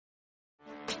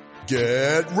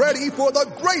Get ready for the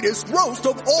greatest roast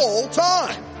of all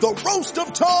time. The Roast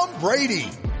of Tom Brady.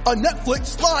 A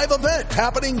Netflix live event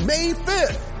happening May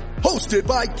 5th. Hosted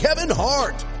by Kevin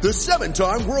Hart. The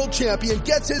 7-time world champion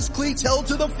gets his cleats held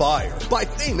to the fire by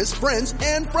famous friends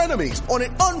and frenemies on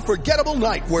an unforgettable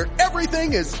night where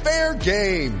everything is fair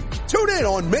game. Tune in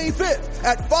on May 5th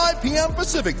at 5 p.m.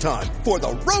 Pacific time for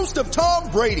the Roast of Tom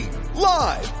Brady.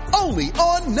 Live only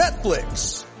on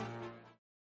Netflix.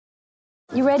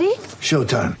 You ready?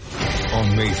 Showtime.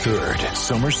 On May 3rd,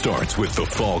 summer starts with The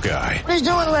Fall Guy. What are you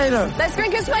doing later? Let's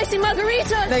drink a spicy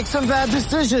margarita. Make some bad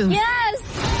decisions.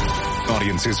 Yes.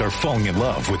 Audiences are falling in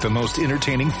love with the most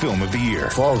entertaining film of the year.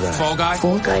 Fall Guy. Fall Guy?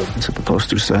 Fall guy. That's what the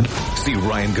poster said. See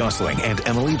Ryan Gosling and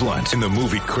Emily Blunt in the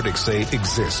movie critics say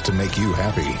exists to make you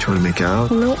happy. Trying to make it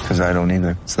out? Nope. Because I don't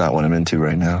either. It's not what I'm into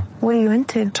right now. What are you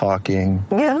into? Talking.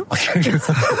 Yeah.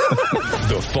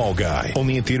 The Fall Guy.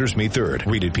 Only in theaters May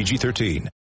 3rd. Rated PG-13.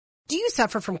 Do you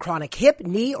suffer from chronic hip,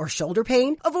 knee, or shoulder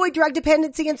pain? Avoid drug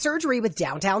dependency and surgery with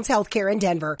Downtown's Healthcare in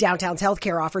Denver. Downtown's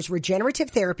Healthcare offers regenerative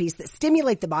therapies that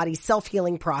stimulate the body's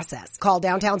self-healing process. Call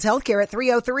Downtown's Healthcare at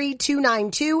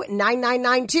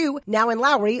 303-292-9992, now in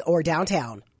Lowry or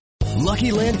downtown.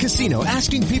 Lucky Land Casino,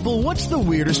 asking people, what's the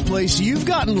weirdest place you've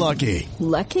gotten lucky?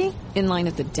 Lucky? In line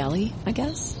at the deli, I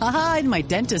guess? Aha, in my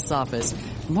dentist's office.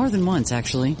 More than once,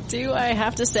 actually. Do I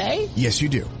have to say? Yes, you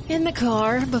do. In the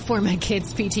car before my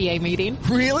kids' PTA meeting.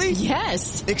 Really?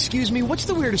 Yes. Excuse me, what's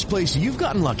the weirdest place you've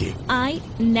gotten lucky? I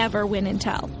never win and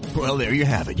tell. Well, there you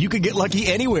have it. You can get lucky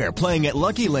anywhere, playing at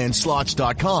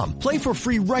LuckyLandSlots.com. Play for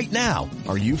free right now.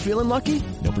 Are you feeling lucky?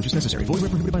 No purchase necessary. Void where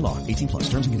prohibited by law. 18+.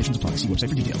 Terms and conditions apply. See website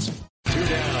for details. 2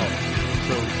 down.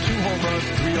 So 2 home runs,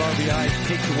 3 RBIs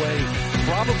takes away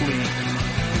probably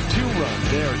 2 runs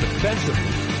there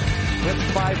defensively. That's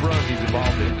 5 runs he's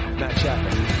involved in. Matt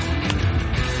Chapman.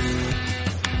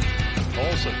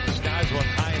 Olsen skies one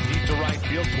high and deep to right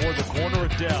field toward the corner.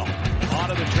 Adele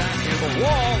onto the track near the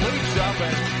wall, leaps up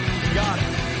and got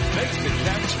it. Makes the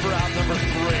catch for out number 3.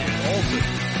 Olsen.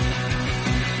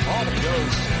 On he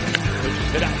goes.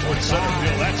 Hit out towards center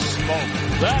field. That's smoke.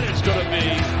 That is going to be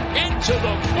into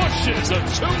the bushes. A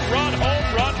 2-run home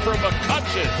run for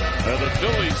McCutchen. And the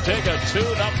Phillies take a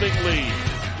 2-0 lead.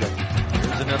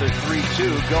 Here's another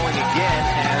 3-2 going again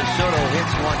as Soto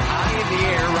hits one high in the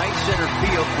air, right center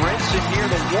field. Brinson near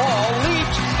the wall,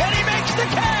 leaps, and he makes the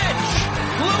catch!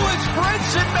 Lewis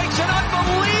Brinson makes an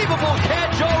unbelievable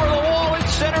catch over the wall in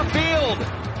center field.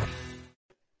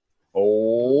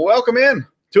 Welcome in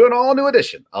to an all-new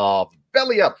edition of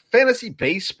Belly Up Fantasy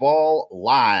Baseball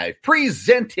Live,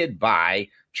 presented by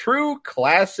True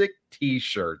Classic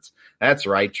T-Shirts. That's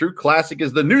right, True Classic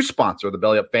is the new sponsor of the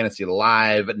Belly Up Fantasy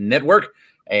Live Network,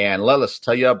 and let us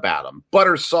tell you about them.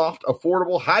 Butter soft,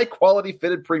 affordable, high-quality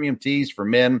fitted premium tees for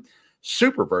men,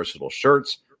 super versatile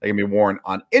shirts. They can be worn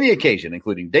on any occasion,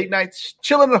 including date nights,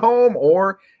 chilling at home,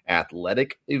 or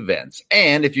athletic events.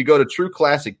 And if you go to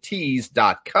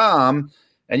trueclassictees.com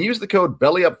and use the code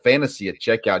BellyUpFantasy at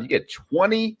checkout, you get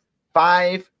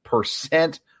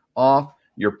 25% off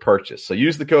your purchase. So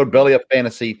use the code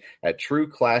BellyUpFantasy at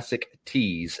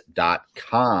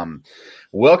trueclassictees.com.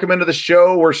 Welcome into the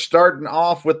show. We're starting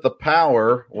off with the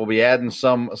power. We'll be adding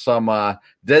some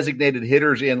designated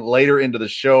hitters in later into the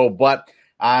show, but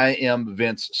I am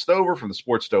Vince Stover from the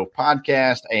Sports Stove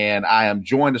Podcast, and I am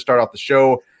joined to start off the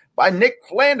show by Nick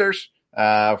Flanders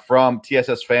from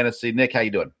TSS Fantasy. Nick, how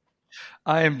you doing?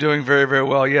 I am doing very, very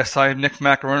well. Yes, I am Nick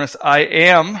Macaronis. I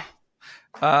am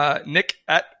Nick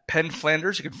at Penn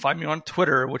Flanders. You can find me on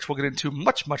Twitter, which we'll get into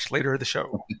much, much later in the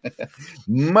show.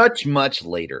 much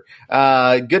later.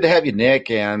 Good to have you,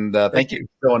 Nick, and thank you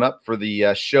for showing up for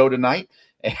the show tonight.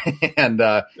 And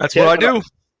that's what I do.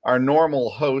 Our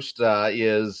normal host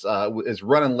is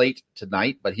running late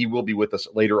tonight, but he will be with us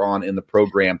later on in the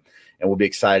program, and we'll be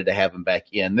excited to have him back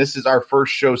in. This is our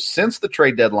first show since the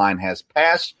trade deadline has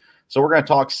passed, so we're going to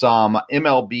talk some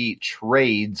MLB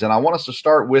trades, and I want us to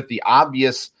start with the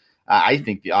obvious I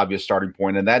think the obvious starting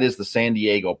point, and that is the San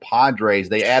Diego Padres.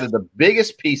 They added the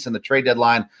biggest piece in the trade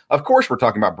deadline. Of course, we're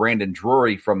talking about Brandon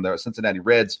Drury from the Cincinnati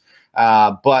Reds,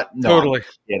 but no, totally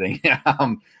kidding.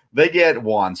 They get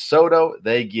Juan Soto,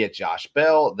 they get Josh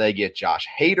Bell, they get Josh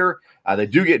Hader. They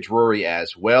do get Drury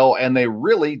as well, and they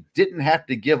really didn't have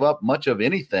to give up much of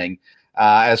anything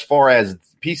as far as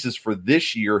pieces for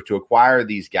this year to acquire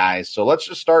these guys. So let's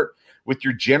just start with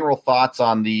your general thoughts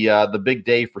on the big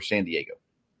day for San Diego.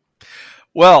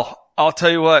 Well, I'll tell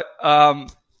you what,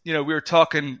 we were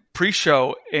talking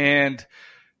pre-show, and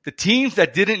the teams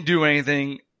that didn't do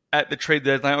anything at the trade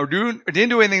deadline or didn't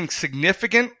do anything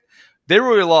significant they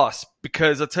really lost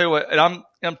because I'll tell you what, and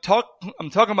I'm talking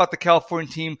about the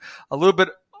California team a little bit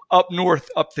up north,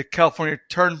 up the California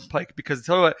Turnpike, because I'll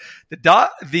tell you what,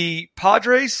 the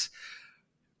Padres,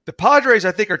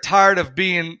 I think, are tired of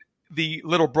being the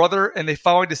little brother, and they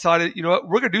finally decided, you know what,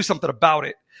 we're going to do something about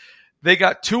it. They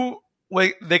got two of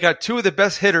the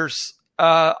best hitters,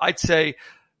 I'd say,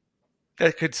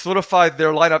 that could solidify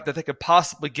their lineup that they could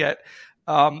possibly get.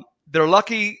 They're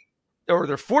lucky, or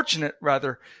they're fortunate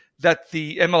rather, that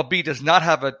the MLB does not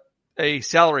have a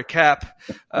salary cap,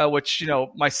 which, you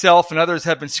know, myself and others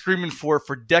have been screaming for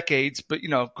decades. But, you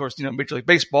know, of course, you know, Major League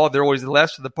Baseball, they're always the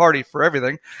last of the party for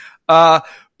everything.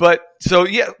 But so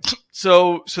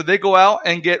they go out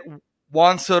and get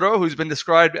Juan Soto, who's been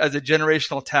described as a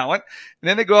generational talent. And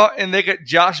then they go out and they get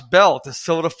Josh Bell to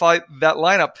solidify that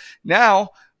lineup. Now,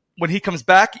 when he comes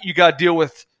back, you got to deal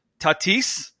with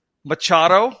Tatis,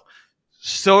 Machado,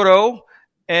 Soto,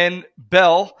 and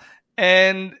Bell.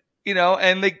 And, you know,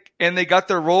 and they got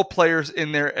their role players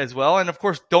in there as well. And of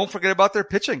course, don't forget about their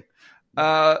pitching.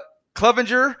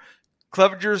 Clevenger's,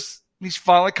 he's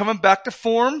finally coming back to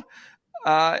form.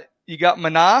 You got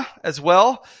Mana as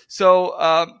well.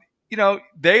 So, you know,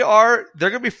 they're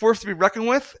going to be forced to be reckoned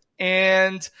with.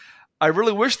 And I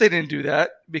really wish they didn't do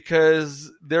that,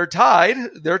 because they're tied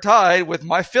with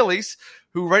my Phillies,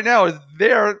 who right now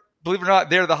believe it or not,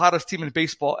 they're the hottest team in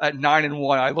baseball at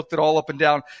 9-1. I looked it all up and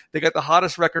down. They got the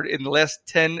hottest record in the last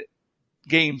 10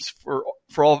 games for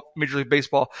all Major League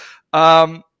Baseball.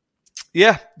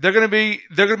 Yeah, they're going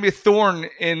to be a thorn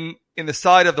in the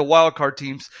side of the wild card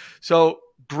teams. So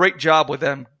great job with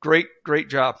them. Great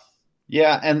job.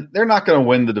 Yeah, and they're not going to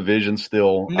win the division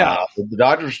still. No. The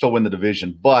Dodgers still win the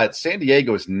division, but San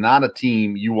Diego is not a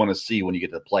team you want to see when you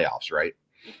get to the playoffs, right?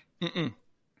 Mm-mm.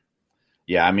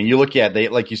 Yeah, I mean, you look at,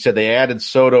 like you said, they added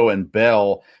Soto and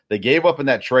Bell. They gave up in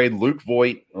that trade Luke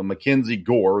Voit, Mackenzie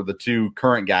Gore, the two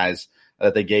current guys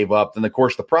that they gave up. Then, of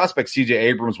course, the prospect C.J.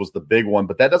 Abrams was the big one,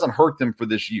 but that doesn't hurt them for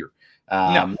this year.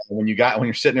 No. When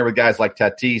you're sitting there with guys like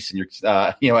Tatis and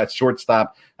you're at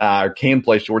shortstop, or can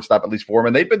play shortstop at least for them,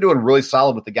 and they've been doing really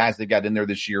solid with the guys they've got in there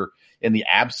this year in the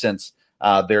absence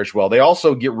there as well. They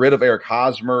also get rid of Eric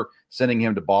Hosmer, sending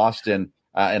him to Boston.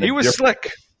 And he was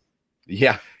slick.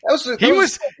 Yeah, he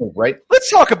was right. Let's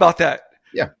talk about that.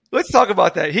 Yeah, let's talk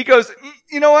about that. He goes,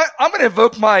 you know what? I'm going to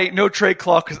invoke my no trade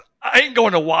clause because I ain't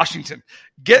going to Washington.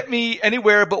 Get me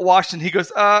anywhere but Washington. He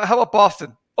goes, how about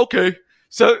Boston? Okay.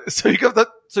 So he goes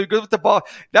with the ball.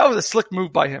 That was a slick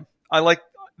move by him. I like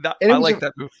that.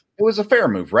 That move. It was a fair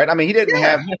move, right? I mean, he didn't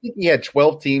have. I think he had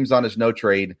 12 teams on his no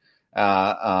trade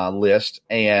list,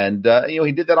 and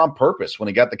he did that on purpose when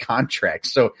he got the contract.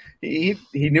 So he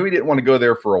knew he didn't want to go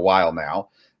there for a while now.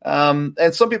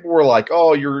 And some people were like,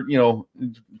 "Oh,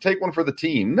 take one for the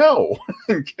team." No,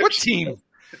 what team?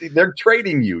 They're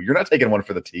trading you. You're not taking one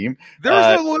for the team. There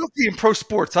is no loyalty in pro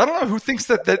sports. I don't know who thinks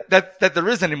that there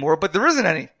is anymore, but there isn't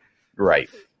any. Right.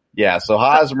 Yeah. So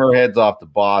Hosmer heads off to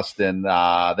Boston.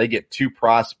 They get 2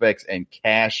 prospects and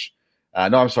cash.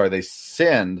 They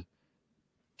send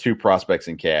 2 prospects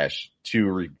in cash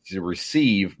to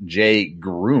receive Jay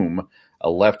Groom, a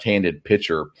left-handed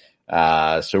pitcher.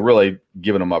 So really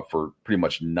giving them up for pretty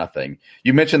much nothing.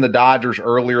 You mentioned the Dodgers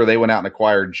earlier. They went out and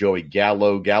acquired Joey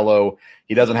Gallo. Gallo,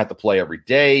 he doesn't have to play every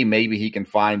day. Maybe he can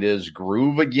find his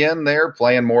groove again there,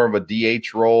 playing more of a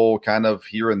DH role kind of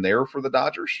here and there for the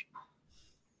Dodgers.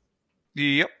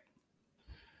 Yep.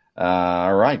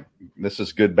 All right. This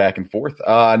is good back and forth.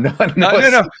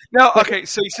 No. Okay,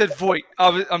 so you said Voit.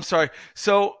 I'm sorry.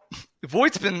 So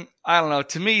Voigt's been, I don't know,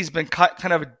 to me, he's been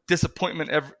kind of a disappointment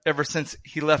ever since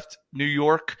he left New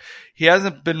York. He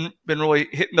hasn't been really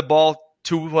hitting the ball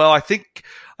too well. I think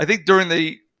during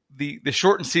the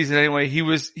shortened season anyway, he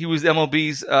was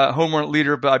MLB's home run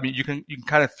leader, but I mean, you can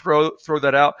kind of throw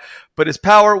that out. But his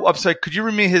power, I'm sorry, could you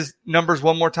read me his numbers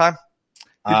one more time?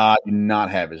 I do not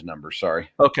have his numbers.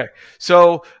 Sorry. Okay.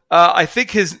 So, I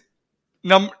think his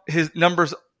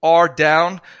numbers are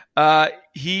down. I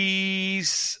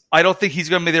don't think he's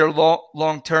going to be there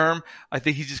long term. I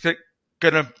think he's just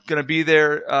going to be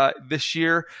there, this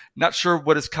year. Not sure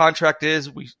what his contract is.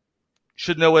 We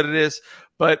should know what it is,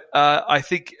 but, I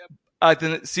think at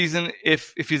the season,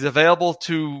 if he's available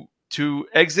to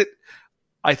exit,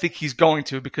 I think he's going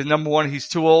to, because number one, he's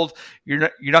too old.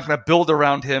 You're not going to build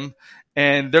around him.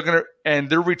 And they're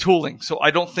retooling. So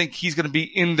I don't think he's going to be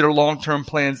in their long-term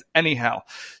plans anyhow.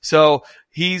 So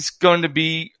he will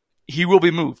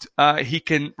be moved.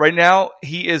 Right now,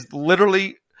 he is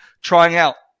literally trying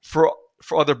out for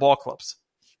other ball clubs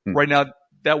right now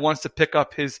that wants to pick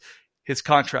up his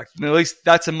contract. And at least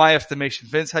that's in my estimation.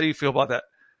 Vince, how do you feel about that?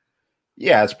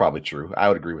 Yeah, that's probably true. I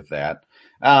would agree with that.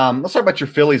 Let's talk about your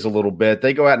Phillies a little bit.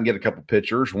 They go out and get a couple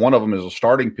pitchers. One of them is a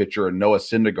starting pitcher, Noah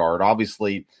Syndergaard.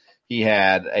 Obviously, he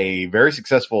had a very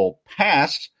successful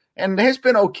past and has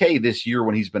been okay this year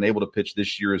when he's been able to pitch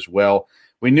this year as well.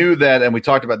 We knew that, and we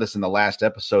talked about this in the last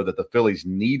episode, that the Phillies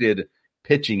needed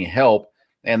pitching help,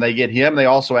 and they get him. They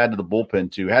also add to the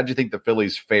bullpen, too. How did you think the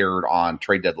Phillies fared on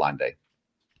trade deadline day?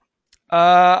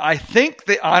 I think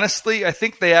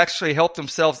they actually helped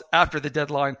themselves after the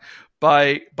deadline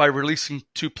by releasing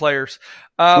 2 players.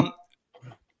 And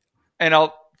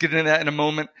I'll get into that in a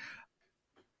moment.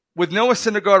 With Noah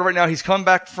Syndergaard right now, he's come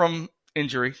back from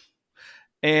injury.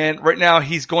 And right now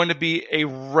he's going to be a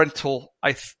rental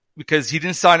because he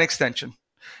didn't sign an extension.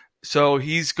 So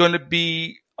he's going to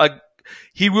be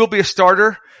he will be a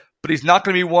starter, but he's not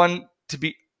going to be one to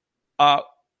be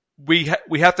we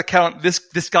have to count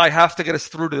this guy has to get us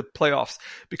through to the playoffs,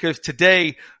 because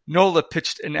today Nola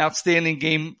pitched an outstanding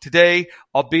game today,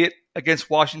 albeit against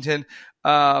Washington.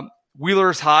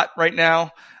 Wheeler's hot right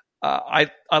now. I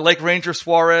like Ranger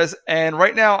Suarez, and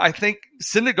right now I think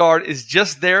Syndergaard is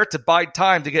just there to buy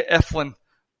time to get Eflin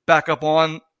back up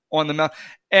on the mound.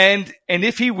 And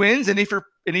if he wins and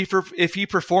if he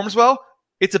performs well,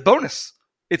 it's a bonus.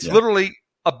 It's literally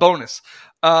a bonus.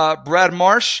 Brad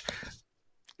Marsh,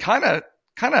 kind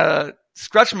of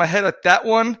scratching my head at that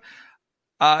one.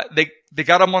 They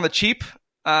got him on the cheap.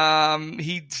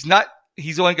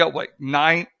 He's only got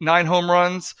nine home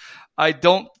runs.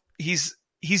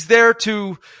 He's there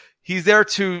to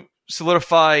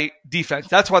solidify defense.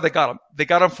 That's why they got him. They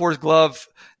got him for his glove,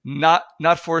 not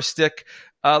for his stick.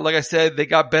 Like I said, they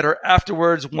got better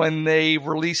afterwards when they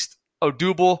released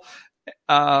Odubel,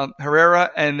 Herrera,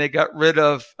 and they got rid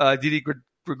of Didi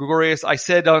Gregorius. I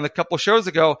said on a couple of shows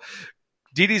ago,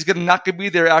 Didi's not going to be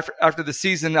there after the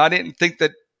season. I didn't think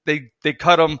that they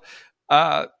cut him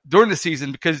during the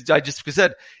season because I just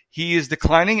said he is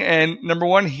declining, and number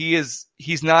one, he's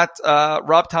not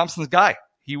Rob Thompson's guy.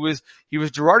 He was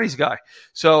Girardi's guy.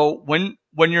 So when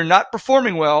you're not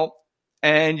performing well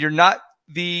and you're not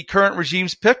the current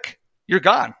regime's pick, you're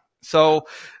gone. So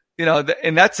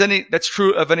and that's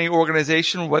true of any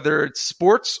organization, whether it's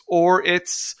sports or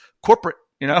it's corporate.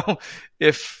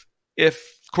 If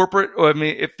corporate,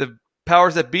 if the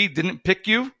powers that be didn't pick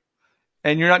you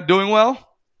and you're not doing well,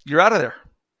 you're out of there.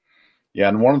 Yeah,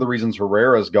 and one of the reasons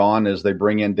Herrera's gone is they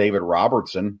bring in David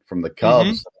Robertson from the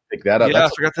Cubs. Mm-hmm. Pick that up. Yeah,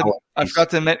 I forgot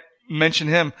to mention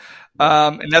him,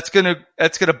 and that's gonna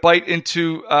bite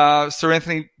into Sir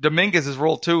Anthony Dominguez's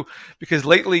role too, because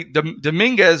lately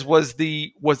Dominguez was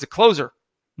the closer.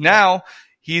 Now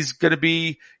he's going to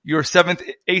be your 7th,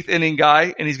 8th inning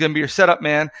guy, and he's going to be your setup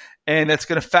man, and that's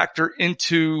going to factor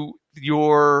into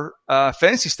your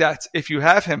fantasy stats if you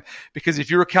have him. Because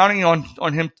if you're counting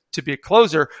on him to be a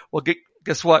closer, well,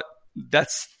 guess what?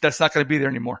 That's not going to be there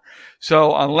anymore.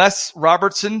 So unless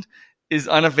Robertson is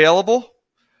unavailable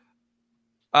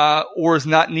or is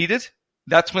not needed,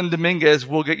 that's when Dominguez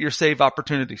will get your save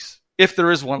opportunities, if there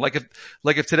is one. Like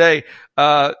if today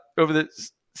over the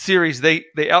series they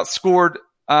outscored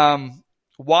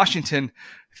Washington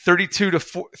 32 to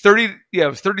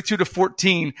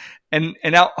 14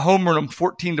 and out homered them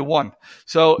 14-1.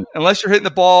 So unless you're hitting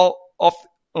the ball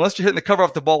unless you're hitting the cover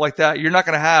off the ball like that, you're not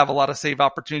going to have a lot of save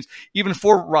opportunities, even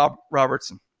for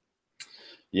Robertson.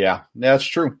 Yeah, that's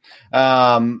true.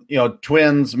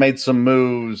 Twins made some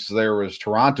moves.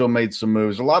 Toronto made some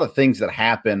moves. A lot of things that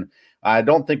happen. I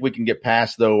don't think we can get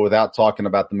past, though, without talking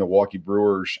about the Milwaukee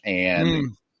Brewers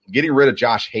and getting rid of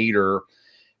Josh Hader.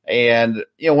 And,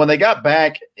 when they got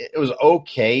back, it was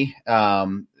okay.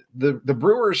 The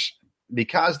Brewers,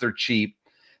 because they're cheap,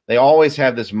 they always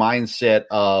have this mindset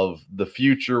of the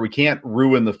future. We can't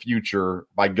ruin the future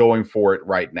by going for it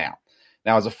right now.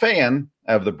 Now, as a fan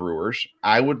of the Brewers,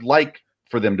 I would like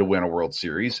for them to win a World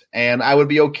Series, and I would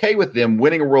be okay with them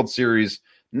winning a World Series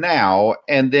now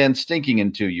and then stinking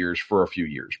in 2 years for a few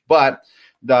years. But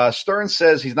Stern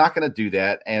says he's not going to do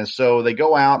that, and so they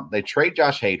go out, they trade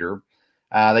Josh Hader,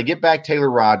 they get back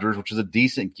Taylor Rogers, which is a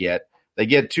decent get. They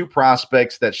get 2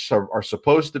 prospects that are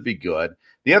supposed to be good.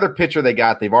 The other pitcher they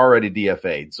got, they've already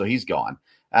DFA'd, so he's gone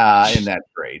in that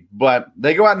trade. But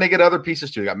they go out and they get other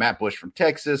pieces too. They got Matt Bush from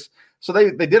Texas. So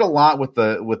they did a lot with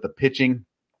the pitching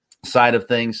side of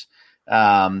things.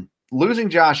 Losing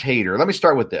Josh Hader, let me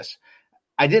start with this.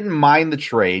 I didn't mind the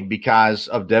trade because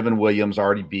of Devin Williams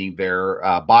already being there,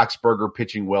 Boxberger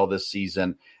pitching well this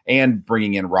season, and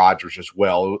bringing in Rogers as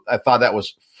well. I thought that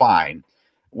was fine.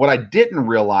 What I didn't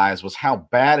realize was how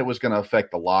bad it was going to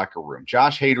affect the locker room.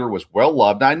 Josh Hader was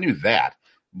well-loved. I knew that,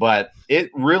 but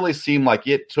it really seemed like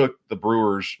it took the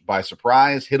Brewers by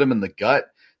surprise, hit them in the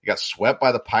gut. They got swept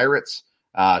by the Pirates,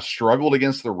 struggled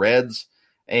against the Reds.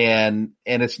 And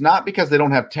it's not because they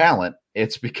don't have talent.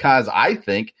 It's because I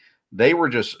think they were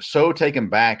just so taken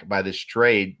back by this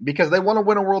trade because they want to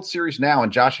win a World Series now.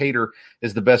 And Josh Hader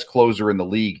is the best closer in the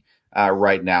league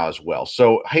right now as well.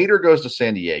 So Hader goes to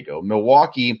San Diego.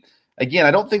 Milwaukee, again,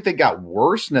 I don't think they got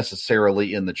worse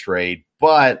necessarily in the trade,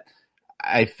 but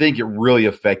I think it really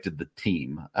affected the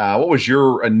team. What was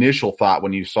your initial thought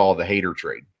when you saw the Hader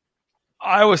trade?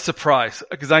 I was surprised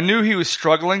because I knew he was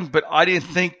struggling, but I didn't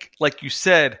think, like you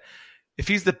said, if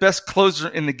he's the best closer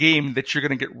in the game, that you're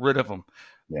going to get rid of him.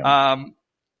 Yeah.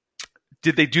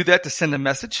 Did they do that to send a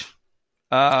message?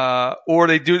 Or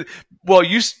they do? Well,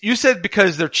 you said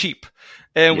because they're cheap,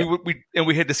 and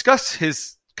we had discussed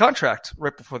his contract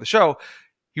right before the show.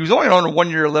 He was only on a 1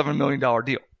 year, $11 million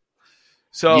deal.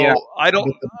 So yeah, I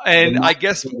don't, and I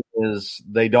guess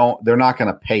they're not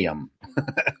going to pay him.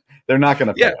 They're not going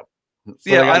to pay him.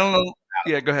 So I don't know.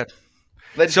 Yeah, go ahead.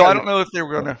 So I don't know if they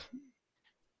were going to.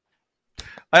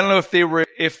 I don't know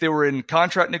if they were in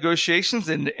contract negotiations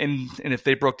and if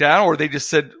they broke down, or they just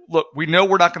said, "Look, we know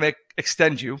we're not going to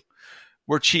extend you.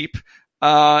 We're cheap,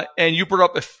 and you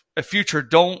brought up a future.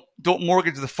 Don't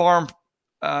mortgage the farm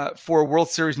for a World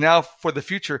Series now for the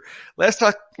future." Last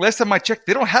time I checked,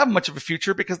 they don't have much of a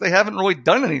future because they haven't really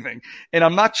done anything. And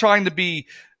I'm not trying to be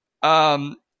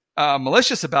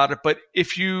malicious about it, but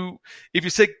if you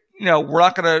say, we're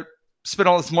not going to spend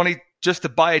all this money just to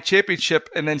buy a championship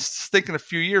and then stink in a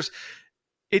few years,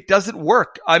 it doesn't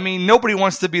work. I mean, nobody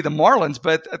wants to be the Marlins,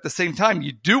 but at the same time,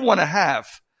 you do want to have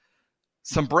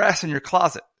some brass in your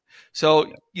closet.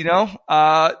 So,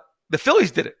 the Phillies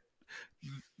did it.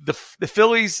 The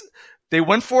Phillies, they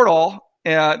went for it all,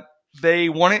 and they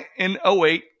won it in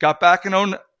 2008, got back in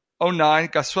 2009,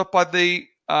 got swept by they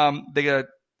got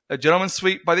a gentleman's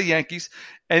sweep by the Yankees,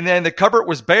 and then the cupboard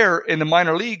was bare in the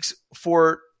minor leagues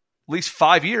for at least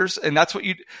 5 years, and that's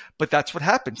what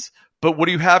happens. But what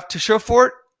do you have to show for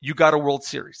it? You got a World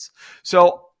Series.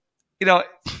 So,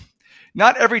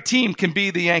 not every team can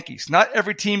be the Yankees. Not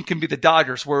every team can be the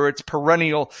Dodgers, where it's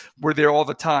perennial, we're there all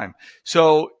the time.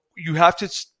 So you have to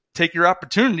take your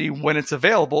opportunity when it's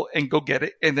available and go get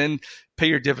it, and then pay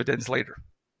your dividends later.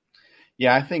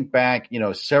 Yeah, I think back,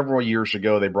 several years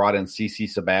ago, they brought in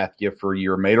CC Sabathia for a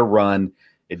year, made a run.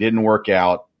 It didn't work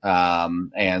out.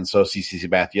 And so CC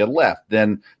Sabathia left.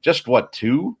 Then just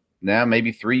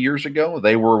maybe 3 years ago,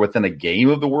 they were within a game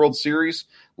of the World Series,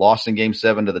 lost in Game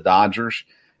 7 to the Dodgers.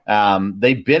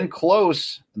 They've been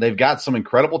close. They've got some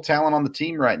incredible talent on the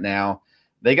team right now.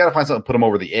 They got to find something to put them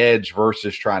over the edge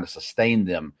versus trying to sustain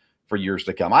them for years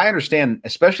to come. I understand,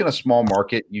 especially in a small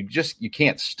market, you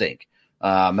can't stink.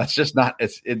 That's just not,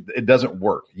 it doesn't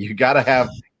work. You got to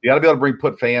be able to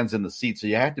put fans in the seats. So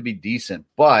you have to be decent,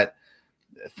 but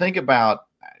think about,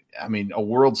 a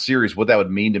World Series, what that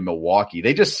would mean to Milwaukee.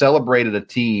 They just celebrated a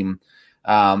team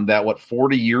that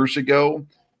 40 years ago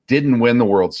didn't win the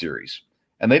World Series.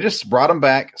 And they just brought them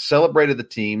back, celebrated the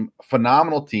team,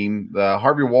 phenomenal team, the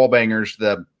Harvey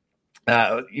Wallbangers,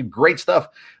 great stuff.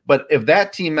 But if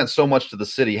that team meant so much to the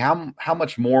city, how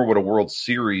much more would a World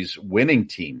Series winning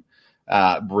team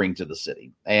bring to the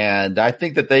city? And I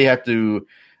think that they have to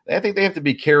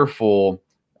be careful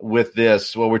with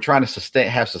this. Well, we're trying to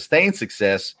have sustained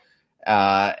success,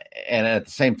 and at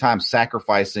the same time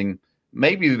sacrificing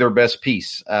maybe their best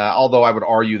piece. Although I would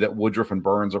argue that Woodruff and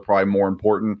Burns are probably more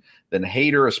important than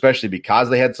Hader, especially because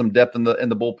they had some depth in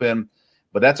the bullpen.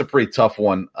 But that's a pretty tough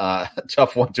one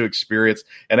to experience.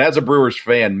 And as a Brewers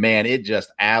fan, man, it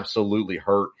just absolutely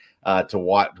hurt to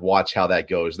watch how that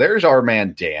goes. There's our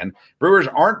man Dan. Brewers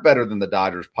aren't better than the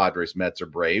Dodgers, Padres, Mets, or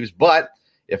Braves, but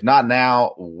if not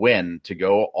now, when to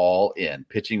go all in?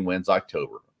 Pitching wins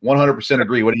October. 100%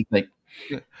 agree. What do you think?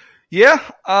 Yeah.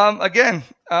 Again,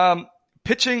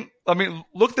 pitching.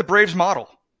 Look at the Braves model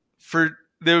for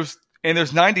those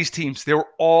 90s teams. They were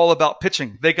all about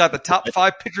pitching. They got the top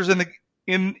 5 pitchers in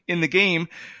the game.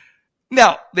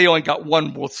 Now they only got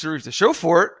one World Series to show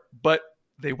for it, but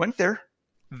they went there.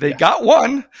 They got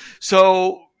one.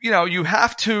 So you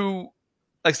have to,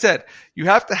 like I said, you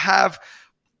have to have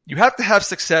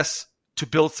success to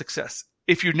build success.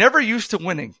 If you're never used to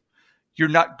winning, you're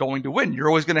not going to win. You're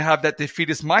always going to have that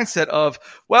defeatist mindset of,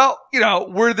 well,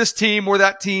 we're this team, we're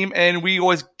that team, and we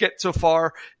always get so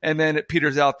far, and then it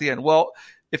peters out at the end. Well,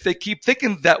 if they keep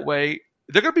thinking that way,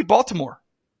 they're going to be Baltimore.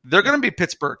 They're going to be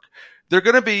Pittsburgh. They're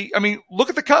going to be, look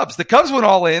at the Cubs. The Cubs went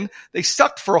all in. They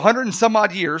sucked for 100 and some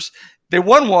odd years. They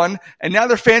won one, and now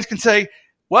their fans can say,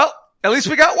 well, at least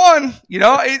we got one.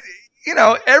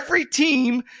 Every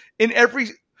team in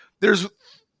there's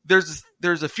there's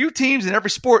a few teams in every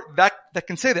sport that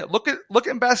can say that. Look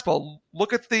at basketball.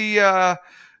 Look at the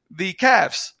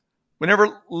Cavs.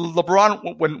 Whenever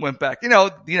LeBron went back,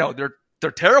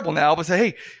 they're terrible now, but say,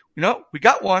 hey, we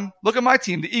got one. Look at my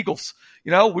team, the Eagles.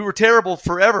 We were terrible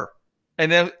forever.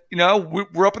 And then,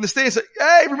 we're up in the stands. Say,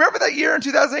 hey, remember that year in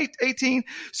 2018?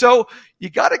 So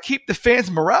you got to keep the fans'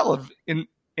 morale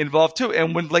involved too.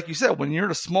 And when, like you said, when you're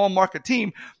in a small market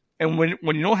team and when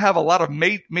you don't have a lot of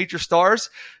major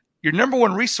stars, your number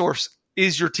one resource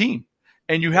is your team.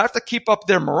 And you have to keep up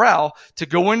their morale to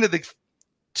go into the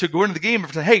game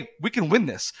and say, hey, we can win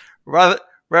this rather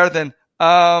than,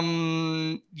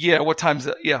 what time is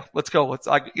it? Yeah, let's go.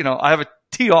 I have a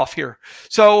tee off here.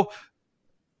 So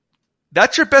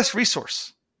that's your best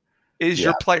resource is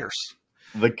your players.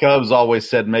 The Cubs always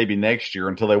said maybe next year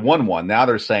until they won one. Now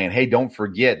they're saying, hey, don't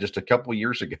forget, just a couple of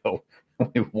years ago,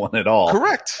 we won it all.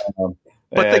 Correct.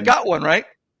 But they got one, right?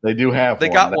 They do have they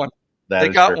one. Got one. They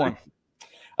got one.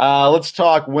 Let's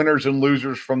talk winners and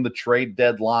losers from the trade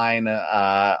deadline.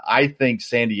 I think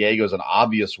San Diego is an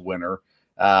obvious winner.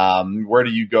 Where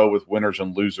do you go with winners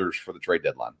and losers for the trade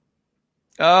deadline?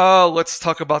 Let's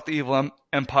talk about the evil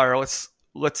empire. Let's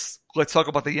talk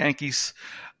about the Yankees.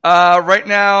 Right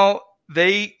now,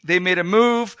 they made a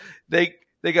move. They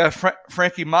got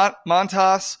Frankie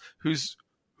Montas, who's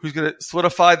going to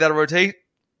solidify that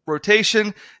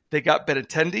rotation. They got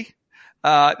Benintendi,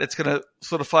 that's going to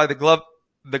solidify the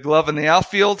glove in the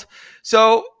outfield.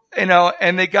 So,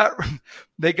 and they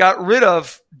got rid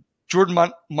of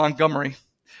Jordan Montgomery,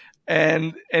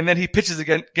 and then he pitches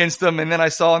against them. And then I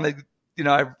saw,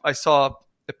 I saw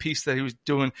a piece that he was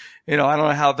doing. I don't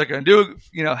know how they're going to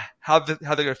do. How they're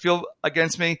going to feel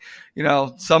against me.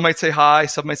 Some might say hi,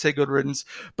 some might say good riddance.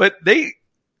 But the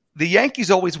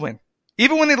Yankees always win,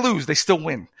 even when they lose, they still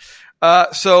win.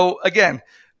 So again,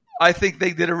 I think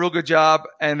they did a real good job,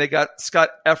 and they got Scott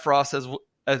Efros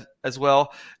as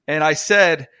well. And I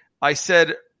said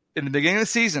in the beginning of the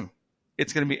season,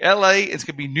 it's going to be LA, it's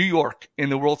going to be New York in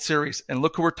the World Series, and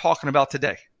look who we're talking about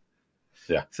today.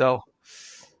 Yeah. So,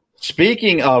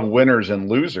 speaking of winners and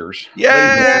losers,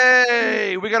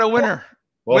 yay! We got a winner.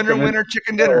 Winner,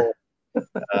 chicken dinner.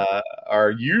 Our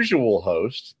usual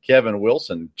host, Kevin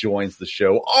Wilson, joins the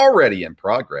show already in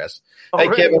progress. Hey,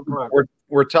 Kevin,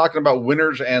 we're talking about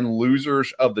winners and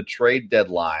losers of the trade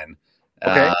deadline.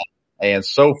 Okay. And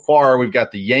so far, we've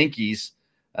got the Yankees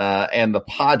and the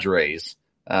Padres.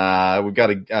 We've got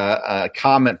a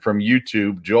comment from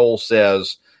YouTube. Joel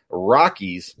says,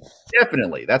 Rockies,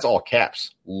 definitely. That's all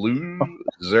caps.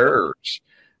 Losers.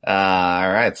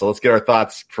 All right, so let's get our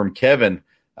thoughts from Kevin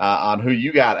on who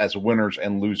you got as winners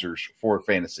and losers for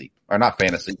fantasy. Or not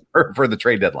fantasy, for the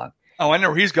trade deadline. Oh, I know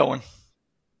where he's going.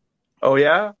 Oh,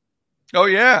 yeah? Oh,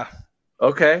 yeah.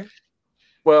 Okay.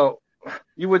 Well,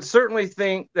 you would certainly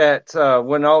think that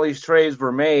when all these trades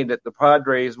were made that the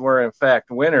Padres were, in fact,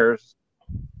 winners.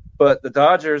 But the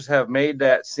Dodgers have made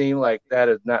that seem like that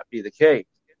would not be the case.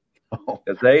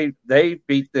 Because they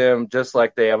beat them just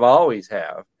like they have always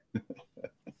have.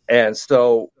 And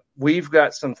so we've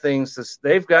got some things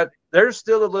they're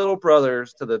still the little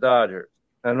brothers to the Dodgers.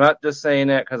 I'm not just saying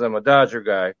that because I'm a Dodger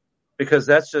guy, because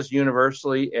that's just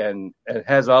universally and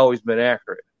has always been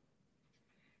accurate.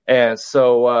 And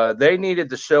so they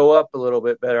needed to show up a little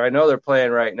bit better. I know they're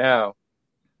playing right now,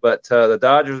 but the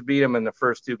Dodgers beat them in the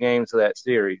first two games of that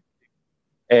series.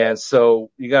 And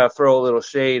so you got to throw a little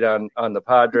shade on the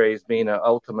Padres being the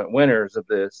ultimate winners of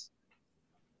this.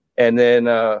 And then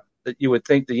that you would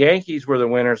think the Yankees were the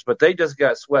winners, but they just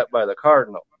got swept by the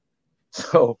Cardinals.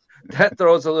 So that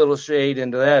throws a little shade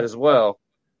into that as well.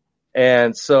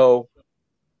 And so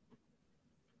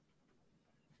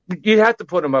you have to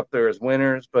put them up there as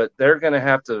winners, but they're going to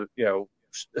have to,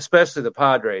 especially the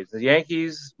Padres. The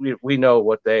Yankees, we know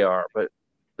what they are, but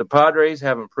the Padres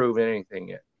haven't proven anything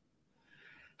yet.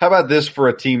 How about this for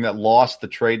a team that lost the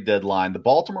trade deadline? The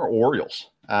Baltimore Orioles.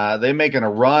 They're making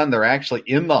a run. They're actually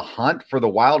in the hunt for the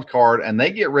wild card, and they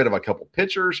get rid of a couple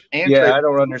pitchers. And I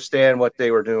don't understand what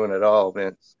they were doing at all,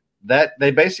 Vince. That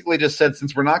they basically just said,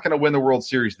 since we're not going to win the World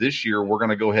Series this year, we're going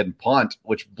to go ahead and punt,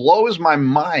 which blows my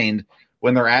mind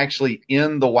when they're actually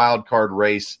in the wild card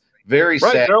race. Very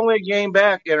sad. They're only a game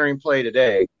back entering play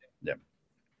today. Yeah.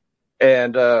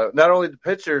 And not only the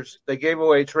pitchers, they gave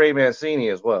away Trey Mancini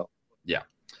as well. Yeah.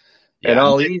 And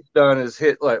all he's done is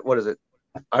hit, what is it?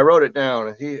 I wrote it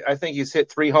down. I think he's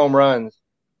hit 3 home runs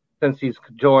since he's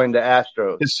joined the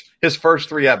Astros. His first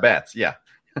 3 at-bats, yeah.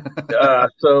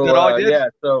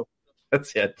 So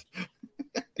that's it.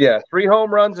 3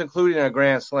 home runs, including a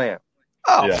grand slam.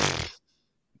 Oh. Yeah.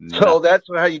 So that's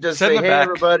how you just say, hey,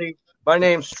 everybody, my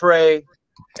name's Trey.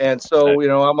 And so,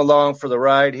 I'm along for the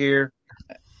ride here.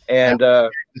 And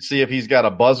see if he's got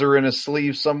a buzzer in his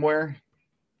sleeve somewhere.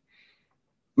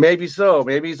 Maybe so.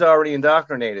 Maybe he's already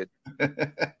indoctrinated.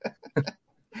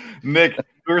 Nick,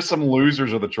 who are some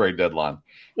losers of the trade deadline?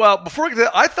 Well, before we get to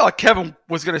that, I thought Kevin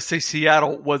was going to say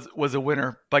Seattle was a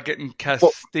winner by getting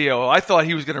Castillo. I thought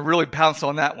he was going to really pounce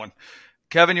on that one.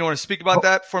 Kevin, you want to speak about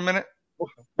that for a minute?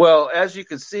 Well, as you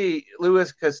can see,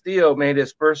 Luis Castillo made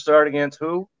his first start against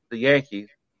who? The Yankees.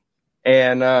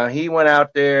 And he went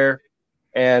out there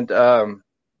and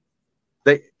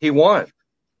he won.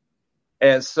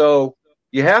 And so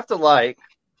you have to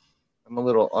I'm a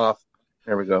little off.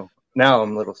 There we go. Now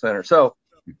I'm a little center. So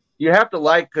you have to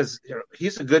because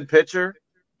he's a good pitcher,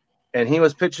 and he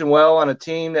was pitching well on a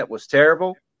team that was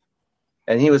terrible,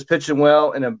 and he was pitching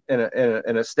well in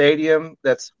a stadium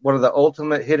that's one of the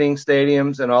ultimate hitting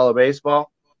stadiums in all of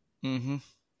baseball. Mm-hmm.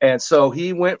 And so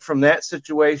he went from that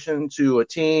situation to a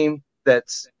team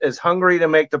that's as hungry to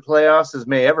make the playoffs as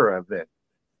may ever have been,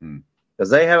 because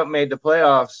they haven't made the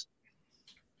playoffs.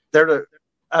 They're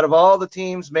out of all the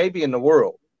teams maybe in the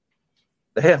world,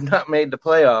 they have not made the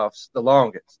playoffs the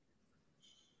longest.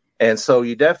 And so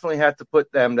you definitely have to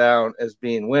put them down as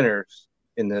being winners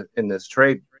in this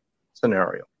trade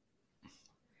scenario.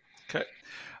 Okay.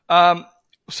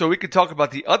 So we could talk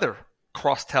about the other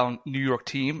crosstown New York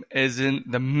team, as in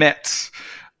the Mets.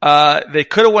 They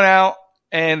could have went out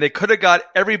and they could have got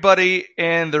everybody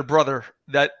and their brother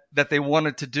that they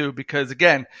wanted to do, because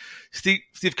again, Steve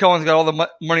Cohen's got all the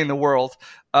money in the world.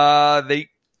 They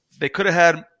could have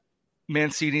had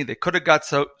Mancini, they could have got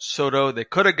Soto, they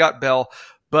could have got Bell,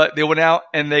 but they went out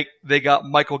and they got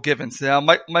Michael Givens. Now,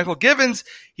 Michael Givens,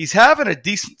 he's having a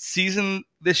decent season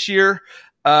this year.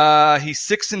 He's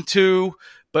 6-2,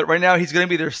 but right now he's going to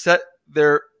be their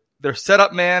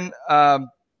setup man,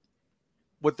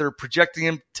 what they're projecting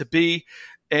him to be.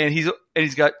 And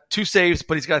he's got 2 saves,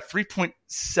 but he's got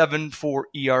 3.74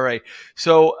 ERA.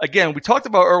 So again, we talked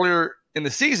about earlier in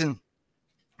the season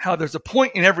how there's a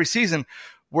point in every season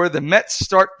where the Mets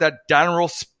start that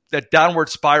downward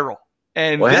spiral.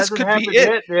 And this could be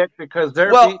it. Nick, because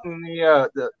they're beating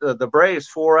the Braves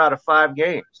 4 out of 5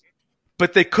 games.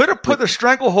 But they could have put a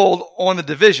stranglehold on the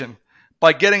division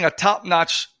by getting a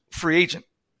top-notch free agent,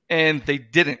 and they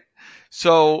didn't.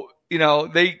 So,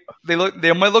 they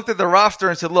might looked at the roster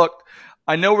and said, look,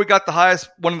 I know we got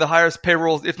one of the highest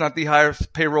payrolls, if not the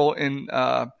highest payroll in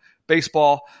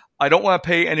baseball. I don't want to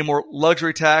pay any more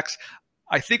luxury tax.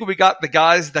 I think we got the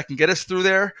guys that can get us through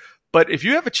there. But if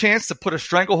you have a chance to put a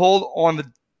stranglehold on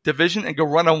the division and go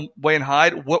run away and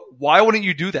hide, why wouldn't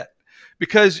you do that?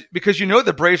 Because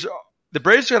the Braves are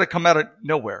going to come out of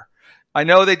nowhere. I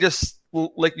know they just,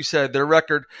 like you said, their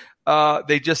record,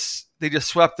 they just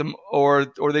swept them, or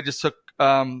they just took 2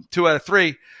 out of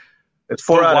 3. It's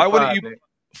 4 out of 5.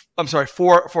 I'm sorry,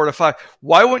 4 out of 5.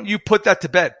 Why wouldn't you put that to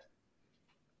bed?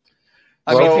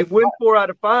 I mean, if you win 4 out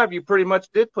of 5, you pretty much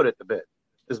did put it to bed.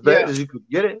 As bad as you could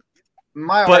get it.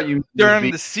 But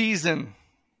during the season.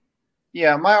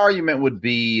 Yeah, my argument would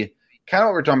be kind of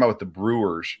what we're talking about with the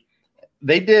Brewers.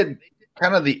 They did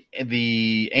kind of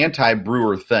the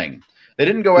anti-Brewer thing. They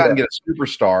didn't go out and get a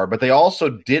superstar, but they also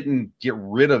didn't get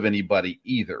rid of anybody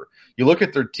either. You look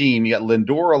at their team, you got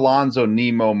Lindor, Alonso,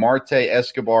 Nemo, Marte,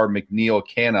 Escobar, McNeil,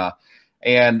 Canna.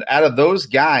 And out of those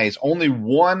guys, only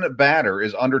one batter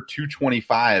is under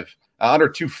 225, under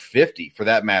 250 for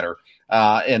that matter,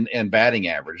 in batting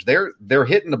average. They're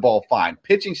hitting the ball fine.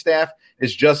 Pitching staff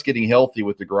is just getting healthy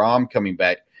with DeGrom coming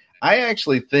back. I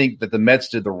actually think that the Mets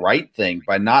did the right thing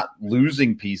by not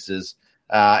losing pieces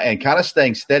and kind of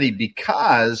staying steady,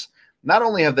 because not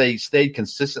only have they stayed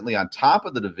consistently on top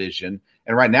of the division,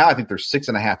 and right now I think they're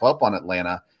 6.5 up on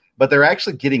Atlanta, but they're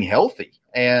actually getting healthy.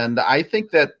 And I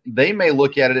think that they may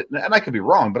look at it, and I could be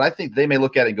wrong, but I think they may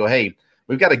look at it and go, hey,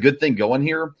 we've got a good thing going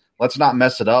here. Let's not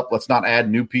mess it up. Let's not add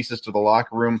new pieces to the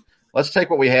locker room. Let's take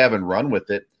what we have and run with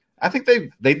it. I think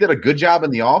they did a good job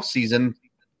in the offseason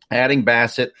adding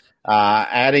Bassett,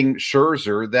 adding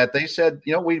Scherzer, that they said,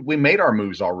 we made our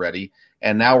moves already,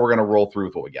 and now we're going to roll through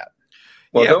with what we got.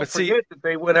 Well, don't forget that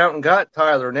they went out and got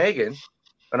Tyler Nagan,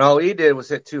 and all he did was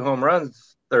hit 2 home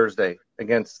runs Thursday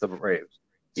against the Braves.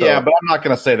 So, yeah, but I'm not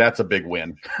going to say that's a big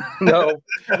win. No,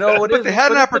 but they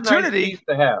had an opportunity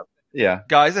to have. Yeah,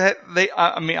 guys, I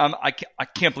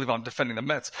can't believe I'm defending the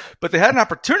Mets, but they had an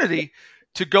opportunity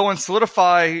to go and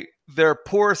solidify their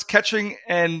porous catching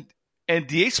and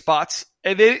DH spots,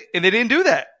 and they didn't do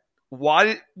that.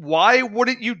 Why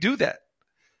wouldn't you do that?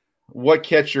 What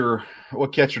catcher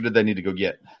did they need to go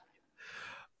get?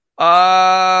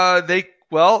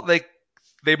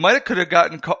 They might have could have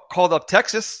gotten called up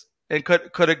Texas and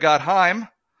could have got Heim.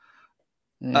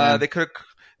 They could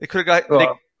have got.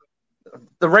 Well,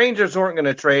 the Rangers weren't going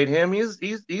to trade him.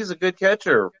 He's a good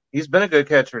catcher. He's been a good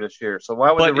catcher this year. So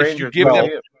why would the Rangers give them?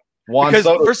 Because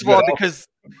Soto's first of all, because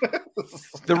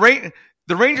the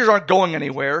Rangers aren't going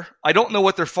anywhere. I don't know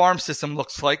what their farm system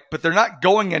looks like, but they're not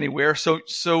going anywhere. So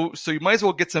you might as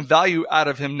well get some value out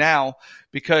of him now,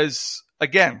 because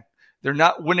again, they're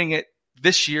not winning it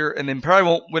this year, and then probably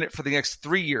won't win it for the next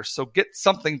 3 years. So get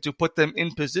something to put them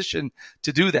in position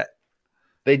to do that.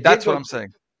 That's what I'm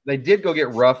saying. They did go get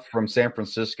Ruff from San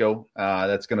Francisco.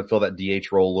 That's going to fill that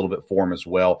DH role a little bit for him as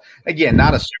well. Again,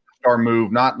 not a superstar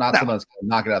move, not something that's going to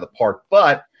knock it out of the park,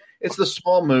 but it's the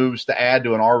small moves to add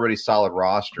to an already solid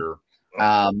roster.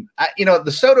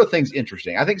 The Soto thing's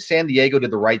interesting. I think San Diego did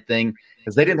the right thing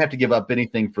because they didn't have to give up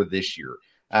anything for this year,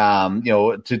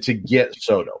 to get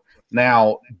Soto.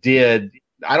 Now,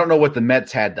 I don't know what the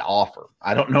Mets had to offer.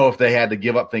 I don't know if they had to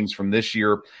give up things from this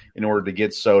year in order to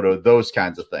get Soto, those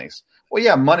kinds of things. Well,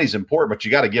 yeah, money's important, but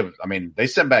you got to give. I mean, they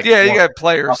sent back. Yeah, you got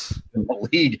players in the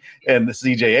league and the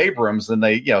C.J. Abrams, and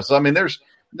they, so I mean,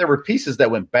 there were pieces that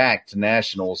went back to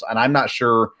Nationals, and I'm not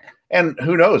sure. And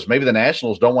who knows? Maybe the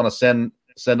Nationals don't want to send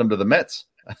them to the Mets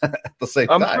at the same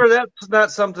time. I'm sure that's not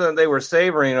something that they were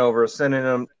savoring over, sending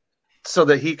them so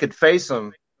that he could face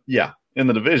them. Yeah, in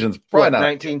the divisions, probably not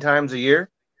 19 times a year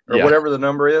or whatever the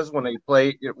number is when they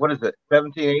play. What is it?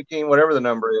 17, 18, whatever the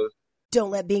number is.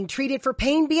 Don't let being treated for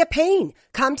pain be a pain.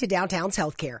 Come to Downtown's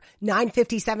Healthcare,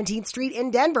 950 17th Street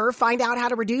in Denver. Find out how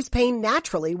to reduce pain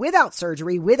naturally, without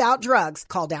surgery, without drugs.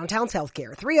 Call Downtown's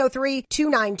Healthcare,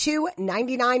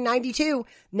 303-292-9992.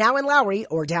 Now in Lowry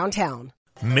or downtown.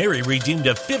 Mary redeemed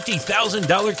a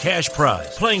 $50,000 cash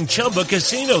prize playing Chumba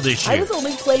Casino this year. I was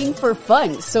only playing for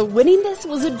fun, so winning this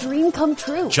was a dream come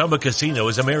true. Chumba Casino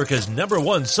is America's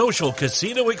 #1 social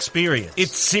casino experience.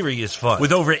 It's serious fun.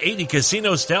 With over 80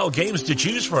 casino-style games to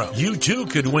choose from, you too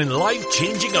could win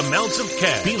life-changing amounts of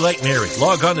cash. Be like Mary.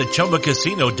 Log on to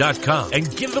ChumbaCasino.com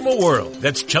and give them a whirl.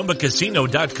 That's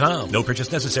ChumbaCasino.com. No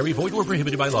purchase necessary. Void or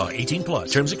prohibited by law.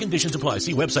 18+. Terms and conditions apply.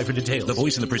 See website for details. The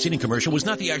voice in the preceding commercial was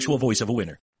not the actual voice of a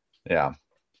winner. Yeah,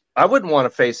 I wouldn't want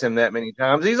to face him that many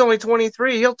times. He's only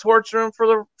 23. He'll torture him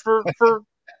for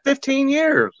 15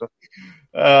 years.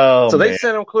 Oh, so they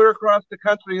sent him clear across the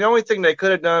country. The only thing they could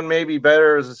have done maybe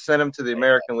better is to send him to the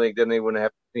American League. Then they wouldn't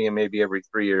have to see him maybe every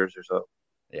 3 years or so.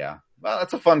 Yeah, well,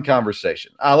 that's a fun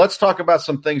conversation. Let's talk about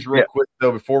some things real quick,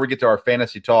 though, before we get to our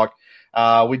fantasy talk.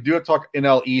 We do talk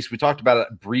NL East. We talked about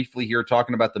it briefly here,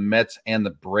 talking about the Mets and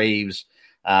the Braves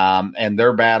and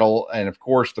their battle. And, of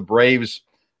course, the Braves,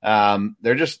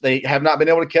 they have not been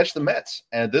able to catch the Mets.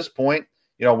 And at this point,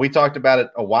 we talked about it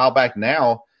a while back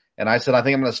now, and I said I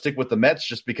think I'm going to stick with the Mets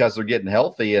just because they're getting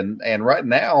healthy. And right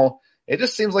now, it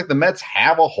just seems like the Mets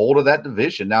have a hold of that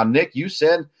division. Now, Nick, you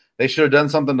said they should have done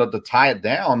something to tie it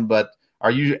down, but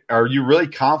are you really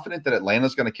confident that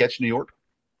Atlanta's going to catch New York?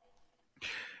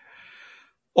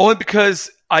 Only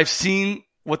because I've seen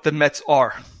what the Mets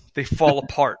are. They fall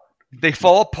apart. They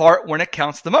fall apart when it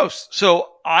counts the most. So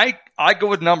I go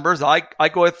with numbers. I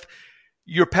go with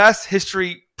your past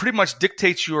history pretty much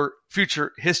dictates your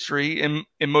future history in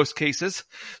most cases.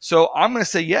 So I'm going to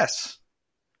say yes.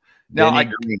 Now,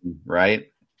 Green, right?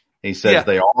 He says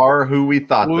they are who we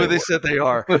thought they were. They said they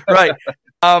are. Right.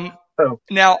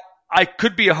 Now, I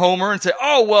could be a homer and say,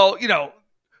 oh, well,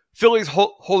 Philly's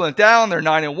holding it down. They're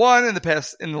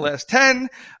 9-1 in the last 10.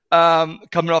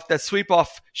 Coming off that sweep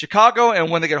off Chicago, and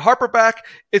when they get Harper back,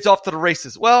 it's off to the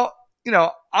races. Well,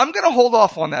 I'm going to hold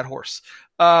off on that horse.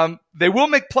 They will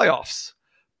make playoffs,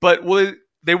 but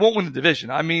they won't win the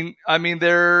division. I mean,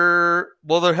 they're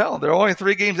only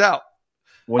 3 games out.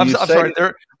 I'm sorry,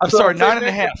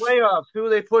 9.5 playoffs. Who are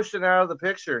they pushing out of the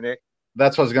picture, Nick?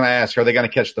 That's what I was going to ask. Are they going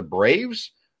to catch the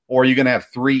Braves, or are you going to have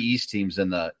 3 East teams in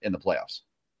the playoffs?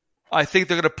 I think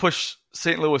they're going to push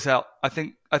St. Louis out. I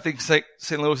think St.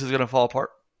 Louis is going to fall apart.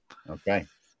 Okay.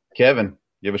 Kevin,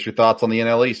 give us your thoughts on the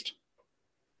NL East.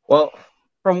 Well,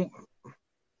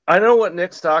 I know what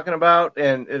Nick's talking about,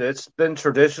 and it's been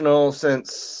traditional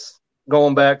since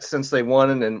going back since they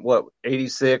won in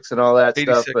 86 and all that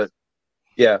 86. stuff. But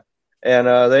yeah, and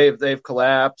they've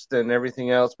collapsed and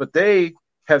everything else. But they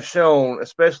have shown,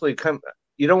 especially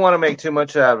you don't want to make too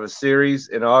much out of a series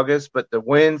in August, but to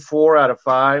win 4 out of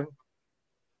 5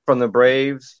 from the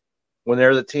Braves when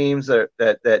they're the teams that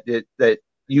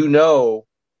know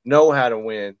how to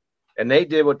win, and they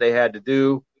did what they had to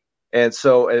do. And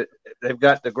so they've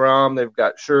got DeGrom, they've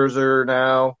got Scherzer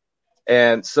now.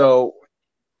 And so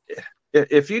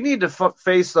if you need to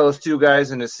face those 2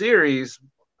 guys in a series,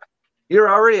 you're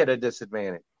already at a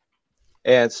disadvantage.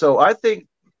 And so I think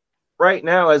right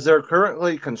now, as they're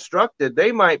currently constructed,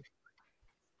 they might.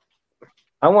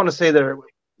 I want to say they're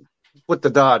with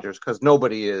the Dodgers because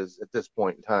nobody is at this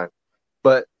point in time,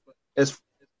 but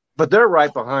they're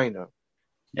right behind them,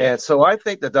 and so I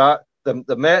think the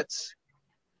Mets,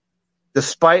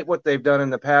 despite what they've done in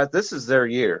the past, this is their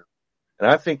year, and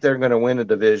I think they're going to win the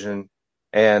division,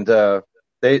 and they're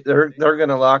going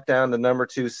to lock down the number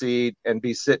 2 seed and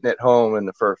be sitting at home in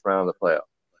the first round of the playoffs.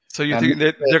 So you think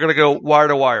they're going to go wire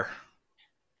to wire?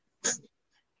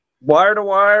 Wire to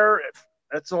wire.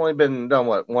 That's only been done,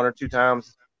 1 or 2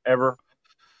 times ever.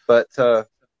 But the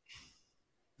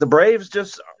Braves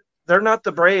they're not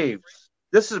the Braves.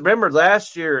 Remember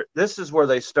last year, this is where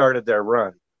they started their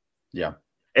run. Yeah.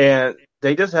 And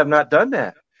they just have not done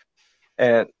that.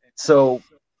 And so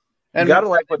you got to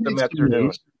like what the Mets are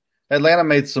doing. Atlanta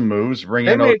made some moves.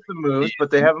 They made some moves, but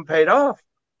they haven't paid off.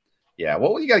 Yeah,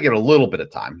 well, you got to give it a little bit of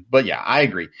time. But, yeah, I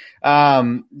agree.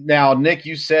 Now, Nick,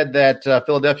 you said that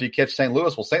Philadelphia catch St.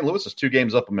 Louis. Well, St. Louis is 2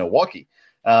 games up in Milwaukee.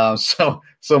 So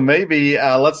maybe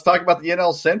let's talk about the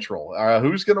NL Central.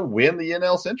 Who's going to win the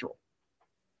NL Central?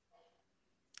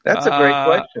 That's a great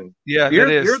question. Yeah,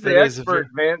 you're the expert,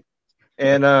 Vince.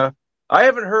 And I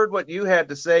haven't heard what you had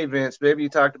to say, Vince. Maybe you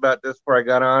talked about this before I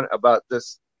got on, about the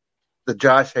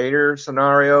Josh Hader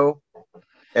scenario.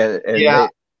 And yeah.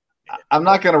 I'm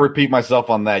not going to repeat myself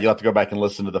on that. You'll have to go back and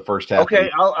listen to the first half. Okay,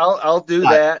 I'll do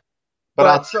that. But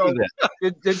I'll tell you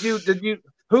that. Did you?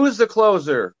 Who's the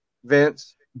closer,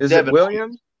 Vince? Is Devin it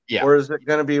Williams? Yeah. Or is it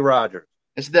going to be Rogers?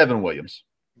 It's Devin Williams.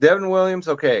 Devin Williams.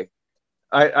 Okay,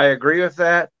 I agree with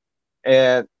that,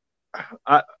 and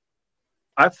I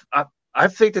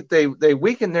think that they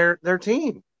weaken their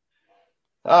team.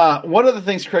 One of the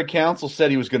things Craig Counsell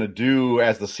said he was going to do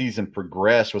as the season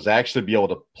progressed was actually be able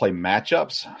to play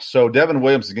matchups. So Devin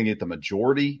Williams is going to get the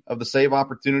majority of the save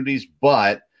opportunities,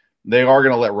 but they are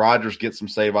going to let Rogers get some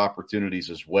save opportunities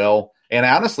as well. And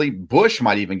honestly, Bush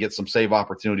might even get some save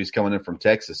opportunities coming in from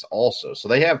Texas also. So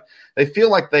they feel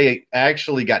like they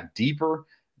actually got deeper.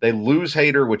 They lose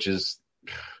Hader,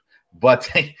 but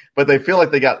they feel like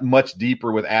they got much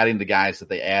deeper with adding the guys that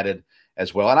they added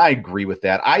as well. And I agree with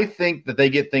that. I think that they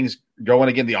get things going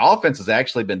again. The offense has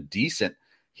actually been decent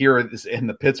here in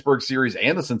the Pittsburgh series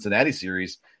and the Cincinnati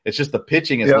series. It's just the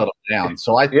pitching is a little down.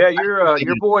 So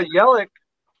your boy Yelich,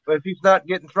 if he's not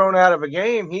getting thrown out of a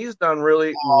game, he's done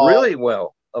really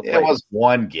well. It was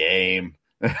 1 game.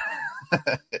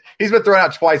 He's been thrown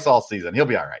out twice all season. He'll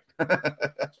be all right.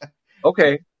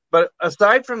 Okay. But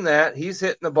aside from that, he's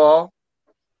hitting the ball,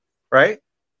 right?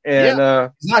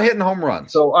 And he's not hitting home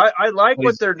runs. So I like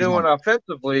what they're doing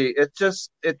offensively. It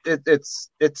just it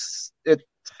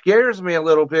scares me a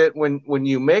little bit when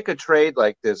you make a trade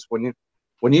like this.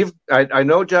 I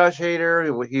know Josh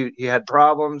Hader, he had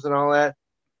problems and all that,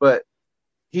 but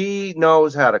he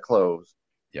knows how to close.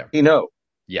 Yeah, he knows.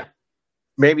 Yeah,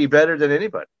 maybe better than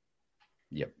anybody.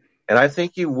 Yep. And I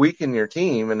think you weaken your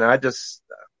team, and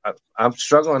I'm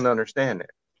struggling to understand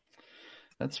it.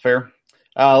 That's fair.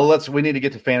 We need to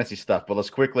get to fantasy stuff, but let's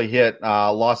quickly hit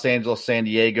Los Angeles, San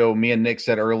Diego. Me and Nick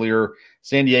said earlier,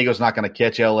 San Diego's not going to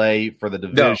catch LA for the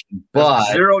division, but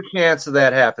zero chance of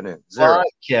that happening. Zero. But,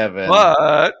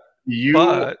 Kevin, you,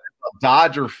 a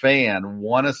Dodger fan,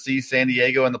 want to see San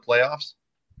Diego in the playoffs?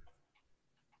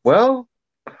 Well,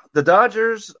 the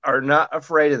Dodgers are not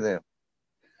afraid of them.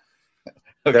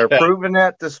 Okay. They're proving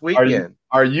that this weekend.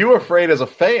 Are you afraid as a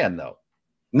fan, though?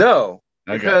 No,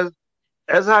 because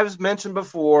as I've mentioned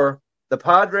before, the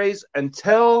Padres,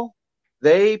 until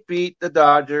they beat the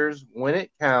Dodgers when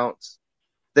it counts,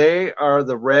 they are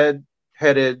the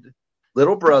red-headed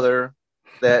little brother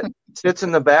that sits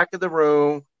in the back of the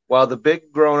room while the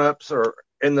big grown-ups are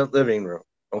in the living room,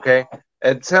 okay?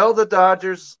 Until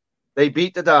they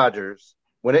beat the Dodgers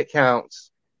when it counts,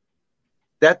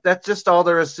 that's just all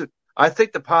there is to. I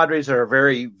think the Padres are a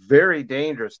very, very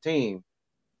dangerous team,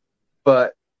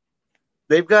 but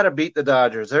they've got to beat the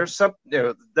Dodgers. There's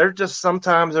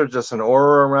sometimes there's just an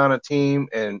aura around a team,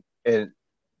 and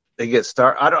they get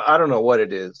started. I don't know what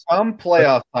it is. Come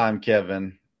playoff time,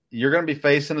 Kevin, you're going to be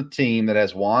facing a team that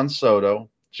has Juan Soto,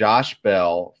 Josh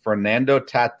Bell, Fernando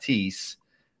Tatis,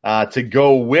 to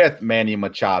go with Manny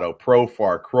Machado,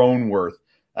 Profar, Cronenworth,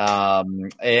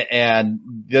 and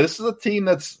this is a team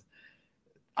that's.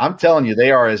 I'm telling you,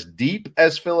 they are as deep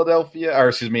as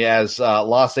as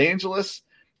Los Angeles.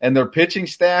 And their pitching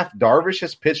staff, Darvish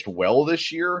has pitched well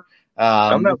this year.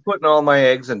 I'm not putting all my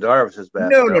eggs in Darvish's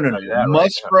basket. No.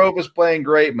 Musgrove is playing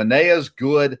great. Manea's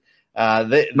good.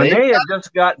 Manea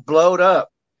just got blowed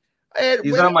up.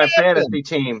 He's on my fantasy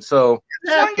team, so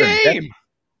one game.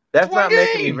 That's not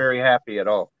making me very happy at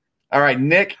all. All right,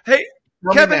 Nick. Hey,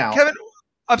 Kevin,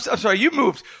 I'm sorry, you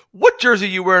moved. What jersey are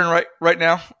you wearing right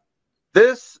now?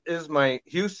 This is my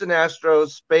Houston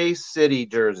Astros Space City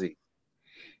jersey.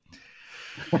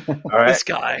 All right. This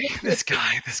guy. He's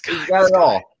got it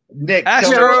all. Nick,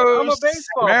 Astros, I'm a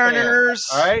baseball Mariners.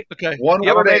 fan, all right. Okay.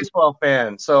 I'm a baseball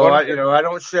fan, so I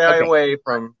don't shy away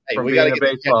from being a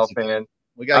baseball fan.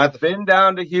 I've been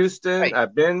down to Houston. Hey.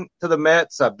 I've been to the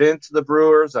Mets. I've been to the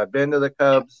Brewers. I've been to the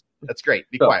Cubs. That's great.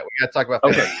 Be quiet. We got to talk about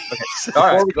Okay.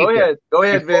 All right. Go ahead. Go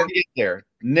ahead, Before Vin. we get there,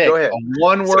 Nick, Go ahead. a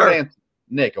one-word answer.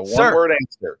 Nick, a one-word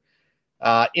answer.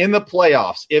 In the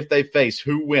playoffs, if they face,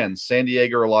 who wins, San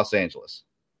Diego or Los Angeles?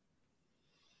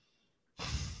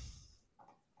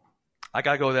 I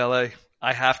got to go with L.A.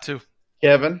 I have to.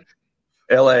 Kevin?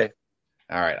 L.A.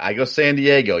 All right. I go San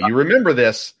Diego. You remember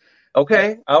this.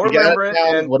 Okay. I'll remember it.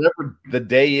 And whatever the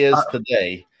day is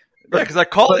today. Yeah, because I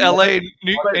called L.A. in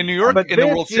New York in the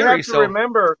World Series. You have to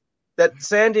remember that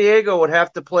San Diego would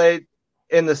have to play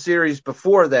in the series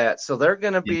before that, so they're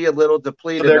going to be a little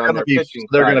depleted on their pitching.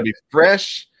 They're going to be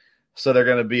fresh, so they're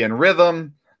going to be in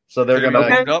rhythm, so they're going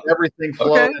to get everything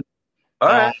flowing.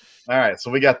 Okay. All right, so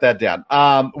we got that down.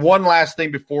 One last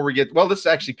thing before we get – well, this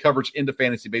actually covers into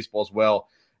fantasy baseball as well,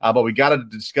 but we got to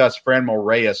discuss Franmil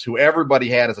Reyes, who everybody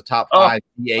had as a top 5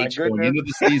 DH going into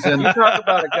the season. You talk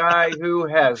about a guy who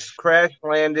has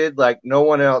crash-landed like no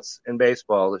one else in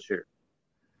baseball this year.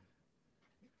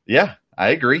 Yeah,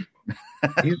 I agree.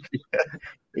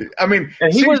 I mean,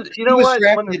 and he was, you know what?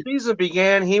 When the season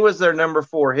began, he was their number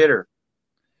 4 hitter.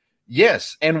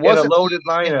 Yes, and was a loaded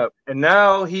lineup, and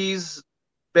now he's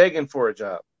begging for a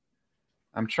job.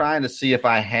 I'm trying to see if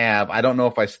I don't know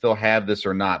if I still have this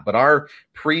or not, but our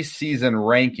preseason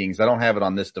rankings, I don't have it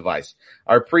on this device.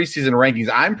 Our preseason rankings,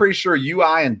 I'm pretty sure you,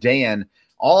 I, and Dan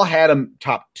all had him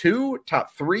top 2,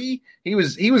 top 3. He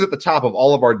was at the top of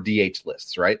all of our DH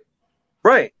lists, right?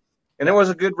 Right. And there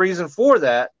was a good reason for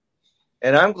that.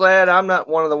 And I'm glad I'm not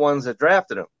one of the ones that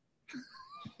drafted him.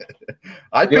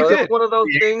 I think it's one of those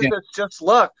things that's just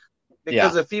luck.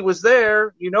 Because if he was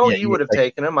there, you would have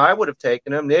taken him. I would have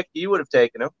taken him. Nick, you would have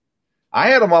taken him. I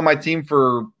had him on my team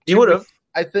for you would have.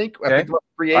 I think. Okay. I picked him up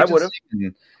free agency. I would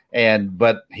have.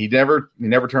 But he never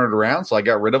turned it around, so I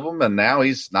got rid of him, and now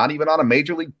he's not even on a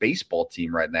Major League Baseball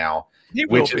team right now. He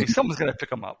will be. Someone's going to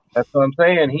pick him up. That's what I'm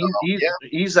saying.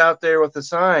 He's out there with a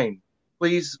sign.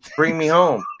 Please bring me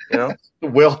home.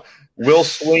 Will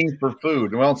swing for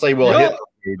food. We won't say will hit for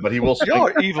food, but he will swing.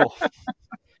 You're evil.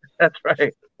 That's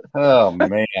right. Oh,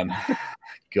 man.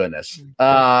 Goodness.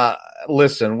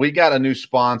 Listen, we got a new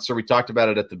sponsor. We talked about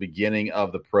it at the beginning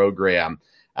of the program.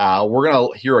 We're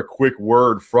going to hear a quick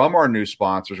word from our new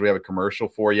sponsors. We have a commercial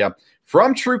for you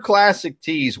from True Classic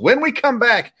Tees. When we come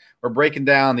back, we're breaking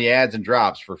down the ads and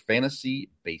drops for fantasy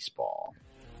baseball.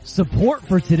 Support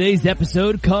for today's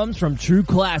episode comes from True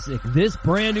Classic. This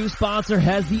brand new sponsor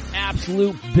has the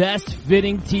absolute best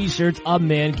fitting t-shirts a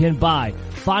man can buy.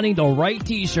 Finding the right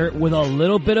t-shirt with a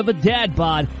little bit of a dad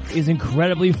bod is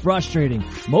incredibly frustrating.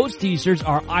 Most t-shirts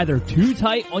are either too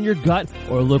tight on your gut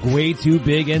or look way too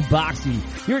big and boxy.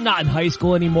 You're not in high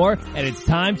school anymore, and it's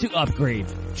time to upgrade.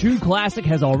 True Classic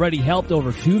has already helped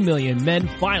over 2 million men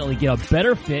finally get a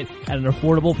better fit at an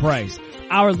affordable price.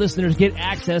 Our listeners get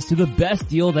access to the best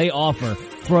deal they offer.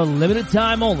 For a limited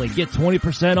time only, get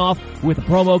 20% off with the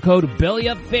promo code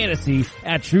BellyUpFantasy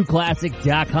at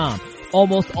TrueClassic.com.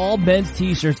 Almost all men's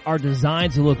t-shirts are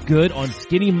designed to look good on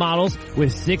skinny models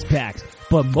with 6-packs,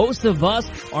 but most of us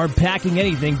aren't packing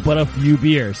anything but a few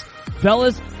beers.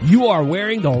 Fellas, you are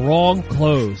wearing the wrong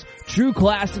clothes. True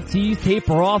Classic tees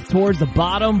taper off towards the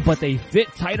bottom, but they fit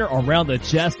tighter around the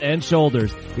chest and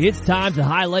shoulders. It's time to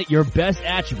highlight your best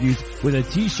attributes with a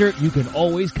t-shirt you can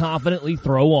always confidently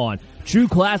throw on. True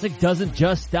Classic doesn't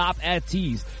just stop at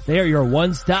tees. They are your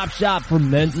one-stop shop for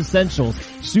men's essentials.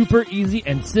 Super easy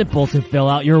and simple to fill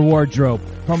out your wardrobe.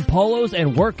 From polos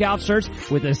and workout shirts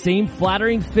with the same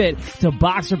flattering fit to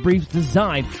boxer briefs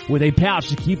designed with a pouch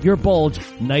to keep your bulge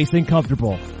nice and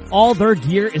comfortable. All their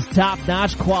gear is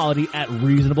top-notch quality at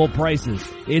reasonable prices.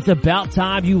 It's about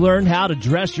time you learn how to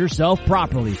dress yourself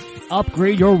properly.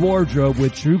 Upgrade your wardrobe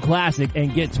with True Classic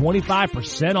and get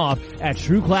 25% off at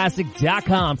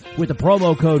TrueClassic.com with the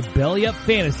promo code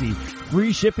BellyUpFantasy.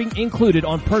 Free shipping included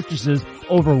on purchases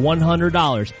over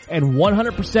 $100 and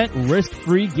 100%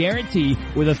 risk-free guarantee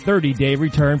with a 30-day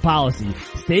return policy.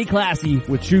 Stay classy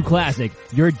with True Classic.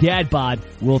 Your dad bod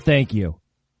will thank you.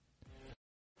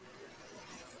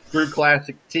 True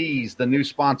Classic Tees, the new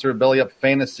sponsor of Belly Up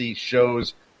Fantasy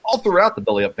shows all throughout the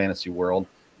Belly Up Fantasy world.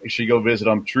 Make sure you go visit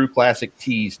them,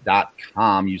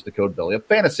 TrueClassicTees.com. Use the code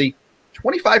BellyUpFantasy.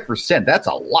 25%. That's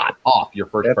a lot off your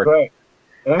first purchase. Right.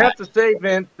 I have to say,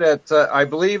 Vince, that I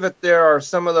believe that there are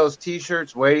some of those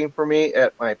T-shirts waiting for me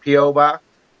at my P.O. box.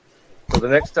 So the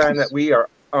next time that we are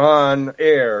on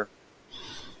air,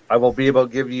 I will be able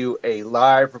to give you a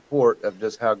live report of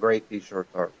just how great T-shirts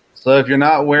are. So if you're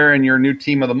not wearing your new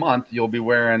team of the month, you'll be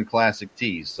wearing classic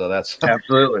tees. So that's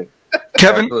absolutely.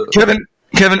 Kevin, do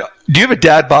you have a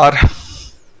dad bod?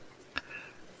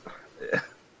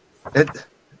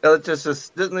 Let's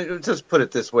just put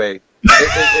it this way.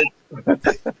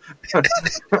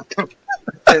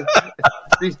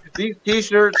 These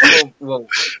T-shirts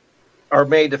are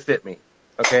made to fit me.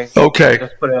 Okay. Okay.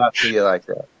 Just put it out to you like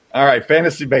that. All right,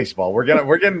 fantasy baseball. We're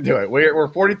getting to it. We're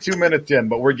 42 minutes in,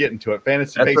 but we're getting to it.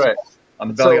 Fantasy That's baseball right. On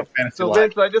the Belly Up Fantasy So Live.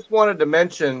 Vince, I just wanted to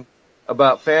mention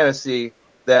about fantasy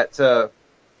that the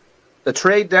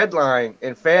trade deadline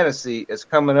in fantasy is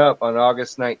coming up on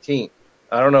August 19th.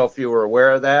 I don't know if you were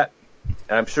aware of that.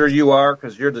 And I'm sure you are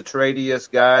because you're the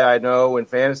tradiest guy I know in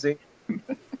fantasy.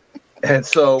 And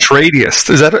so Tradiest.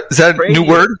 Is that a new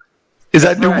word? Is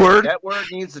that a new word? That word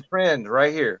needs a trend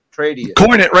right here. Tradiest.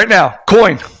 Coin it right now.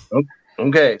 Coin.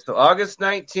 Okay. So August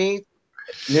 19th,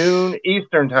 noon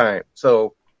Eastern time.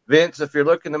 So Vince, if you're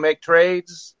looking to make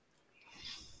trades,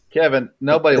 Kevin,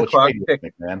 nobody will trade with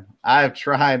me, man. I have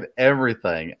tried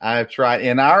everything. I have tried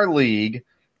in our league.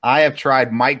 I have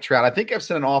tried Mike Trout. I think I've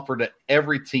sent an offer to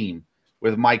every team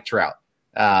with Mike Trout.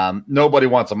 Nobody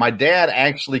wants him. My dad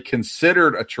actually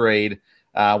considered a trade.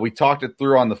 We talked it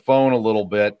through on the phone a little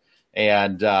bit,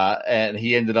 and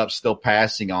he ended up still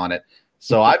passing on it.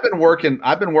 So I've been working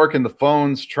the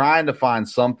phones, trying to find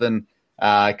something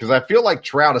because I feel like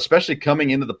Trout, especially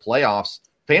coming into the playoffs,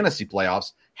 fantasy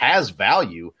playoffs, has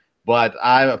value. But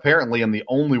I apparently am the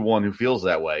only one who feels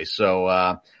that way. So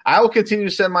I will continue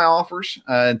to send my offers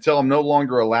until I'm no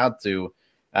longer allowed to.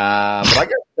 But I got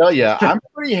to tell you, I'm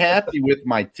pretty happy with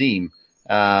my team.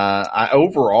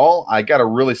 Overall, I got a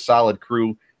really solid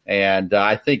crew. And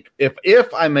I think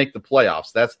if I make the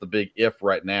playoffs, that's the big if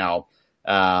right now,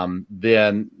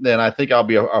 then I think I'll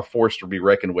be a force to be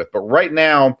reckoned with. But right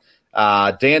now,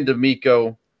 Dan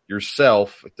D'Amico,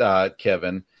 yourself,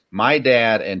 Kevin, my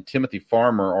dad, and Timothy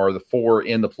Farmer are the four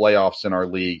in the playoffs in our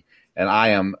league, and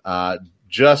I am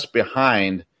just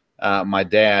behind my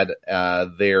dad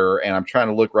there, and I'm trying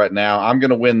to look right now. I'm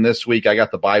going to win this week. I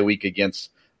got the bye week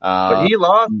against but he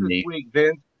lost this week,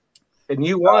 Vince, and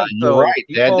you won. So right.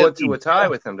 you fall into a tie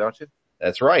with him, don't you?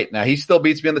 That's right. Now, he still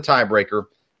beats me in the tiebreaker,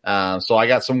 so I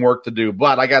got some work to do,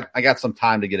 but I got some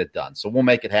time to get it done, so we'll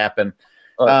make it happen.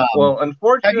 Well,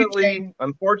 unfortunately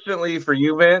for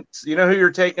you, Vince, you know who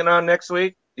you're taking on next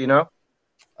week? Do you know?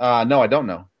 No, I don't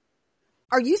know.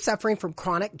 Are you suffering from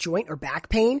chronic joint or back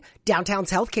pain? Downtown's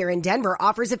Healthcare in Denver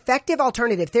offers effective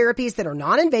alternative therapies that are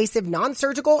non-invasive,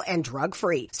 non-surgical, and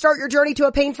drug-free. Start your journey to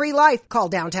a pain-free life. Call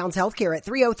Downtown's Healthcare at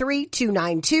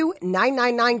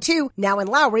 303-292-9992, now in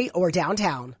Lowry or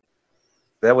downtown.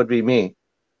 That would be me.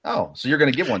 Oh, so you're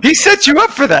going to get one. He set you up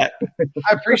for that.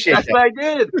 I appreciate that. What I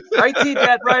did. I teed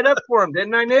that right up for him,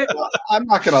 didn't I, Nick? I'm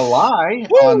not going to lie.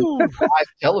 On live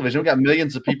television, we got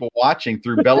millions of people watching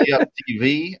through Belly Up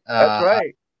TV. That's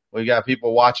right. We got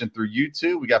people watching through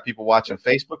YouTube. We got people watching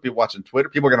Facebook. People watching Twitter.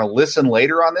 People are going to listen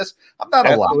later on this. I'm not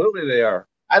a lie. Absolutely, they are.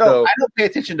 I don't pay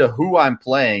attention to who I'm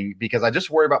playing because I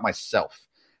just worry about myself.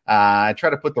 I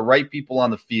try to put the right people on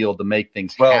the field to make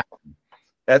things happen.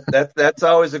 That's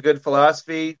always a good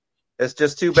philosophy. It's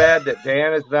just too bad that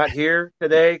Dan is not here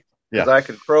today because I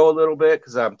could crow a little bit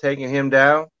because I'm taking him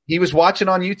down. He was watching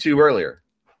on YouTube earlier.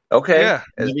 Okay. Yeah.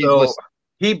 And so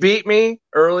he beat me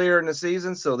earlier in the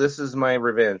season, so this is my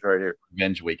revenge right here.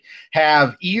 Revenge week.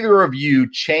 Have either of you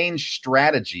changed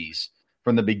strategies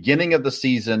from the beginning of the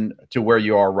season to where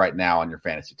you are right now on your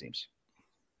fantasy teams?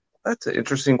 That's an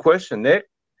interesting question, Nick.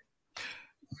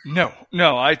 No.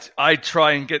 I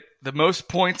try and get the most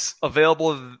points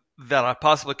available that I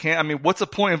possibly can. I mean, what's the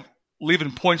point of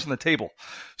leaving points on the table?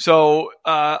 So,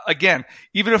 again,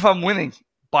 even if I'm winning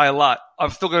by a lot,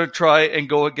 I'm still going to try and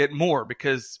go and get more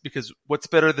because what's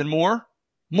better than more?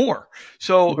 More.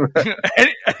 So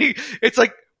it's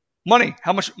like money.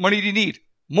 How much money do you need?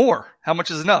 More. How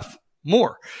much is enough?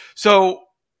 More. So,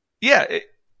 yeah,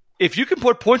 if you can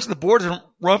put points on the board and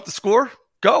run up the score,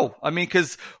 go. I mean,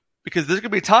 because there's going to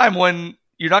be a time when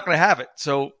you're not going to have it.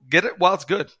 So get it while it's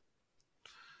good.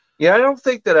 Yeah, I don't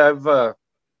think that I've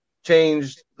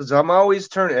changed because I'm always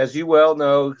turning, as you well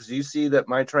know, because you see that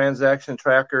my transaction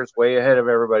tracker is way ahead of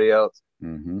everybody else.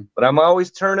 Mm-hmm. But I'm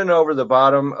always turning over the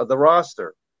bottom of the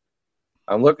roster.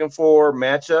 I'm looking for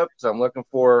matchups. I'm looking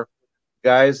for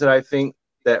guys that I think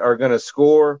that are going to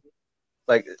score.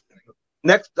 Like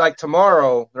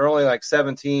tomorrow, there are only like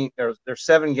 17. There's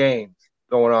 7 games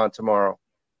going on tomorrow.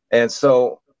 And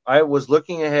so I was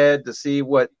looking ahead to see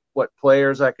what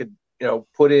players I could,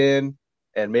 put in,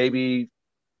 and maybe,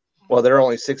 they're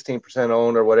only 16%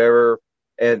 owned or whatever.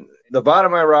 And the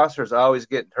bottom of my roster is always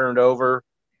getting turned over.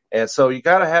 And so you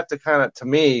got to have to kind of, to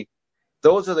me,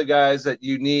 those are the guys that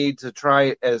you need to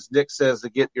try, as Nick says, to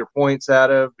get your points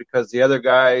out of, because the other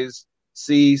guys,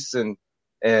 Cease and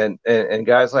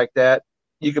guys like that,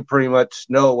 you could pretty much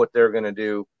know what they're going to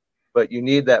do. But you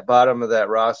need that bottom of that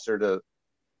roster to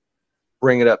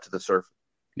bring it up to the surface.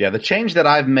 Yeah, the change that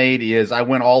I've made is I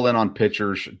went all in on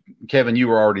pitchers. Kevin, you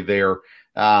were already there.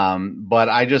 But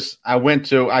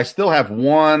I still have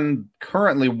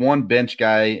currently one bench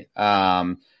guy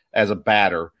as a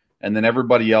batter, and then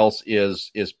everybody else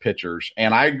is pitchers.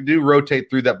 And I do rotate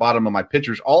through that bottom of my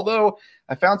pitchers, although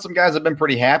I found some guys I've been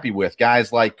pretty happy with.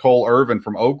 Guys like Cole Irvin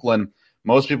from Oakland.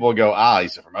 Most people will go,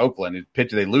 he's from Oakland.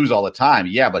 They lose all the time.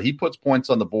 Yeah, but he puts points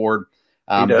on the board.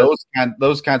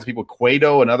 Those kinds of people.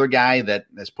 Cueto, another guy that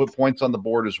has put points on the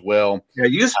board as well. Yeah,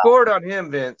 you scored on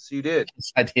him, Vince. You did.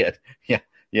 Yes, I did.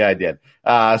 Yeah, I did.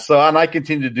 And I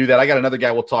continue to do that. I got another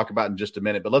guy we'll talk about in just a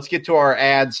minute. But let's get to our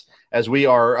ads as we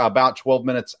are about 12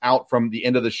 minutes out from the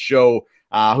end of the show.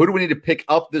 Who do we need to pick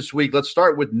up this week? Let's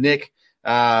start with Nick.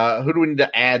 Who do we need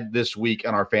to add this week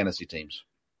on our fantasy teams?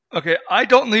 Okay, I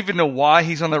don't even know why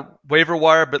he's on the waiver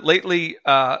wire, but lately,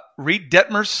 Reed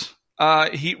Detmers.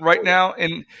 He's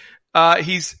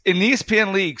in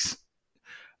ESPN leagues.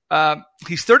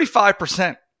 He's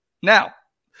 35%. Now,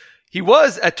 he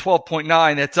was at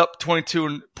 12.9. That's up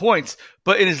 22 points.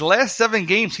 But in his last 7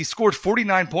 games, he scored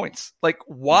 49 points. Like,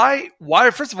 why?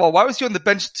 First of all, why was he on the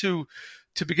bench to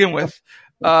begin with?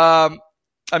 Why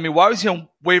was he on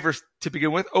waivers to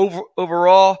begin with?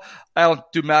 Overall, I don't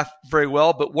do math very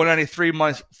well, but 193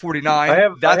 minus 49. I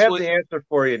have the answer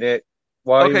for you, Nick.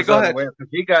 Okay, go ahead. Because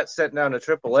he got sent down to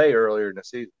AAA earlier in the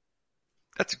season.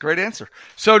 That's a great answer.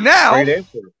 So now, great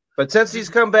answer. But since he's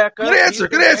come back up,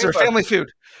 good answer. Family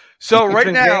Feud. So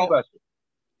right now,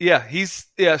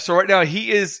 So right now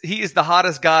he is the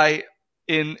hottest guy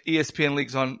in ESPN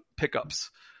leagues on pickups.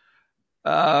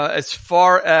 As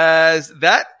far as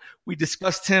that, we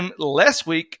discussed him last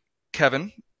week,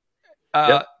 Kevin.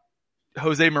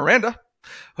 Jose Miranda.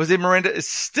 Jose Miranda is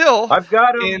still. I've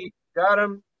got him. Got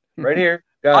him. Right here.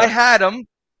 I had him.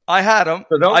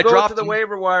 So don't go to the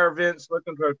waiver wire, Vince,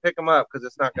 looking to pick him up, because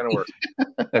it's not going to work.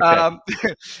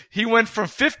 Okay. He went from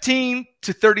 15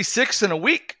 to 36 in a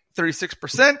week,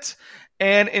 36%.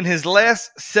 And in his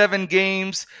last 7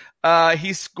 games,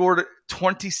 he scored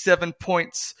 27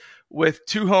 points with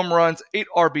 2 home runs, 8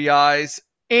 RBIs,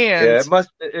 and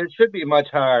it should be much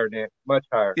higher, Nick. Much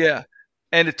higher. Yeah.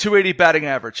 And a 280 batting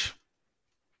average.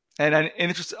 And in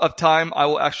interest of time, I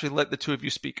will actually let the two of you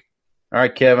speak. All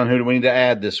right, Kevin, who do we need to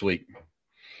add this week?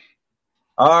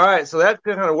 All right, so that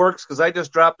kind of works because I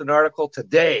just dropped an article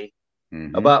today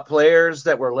about players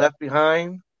that were left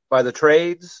behind by the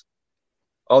trades.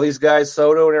 All these guys,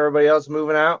 Soto and everybody else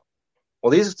moving out.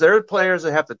 Well, they're players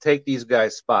that have to take these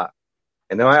guys' spot.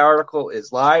 And my article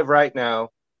is live right now.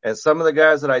 And some of the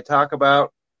guys that I talk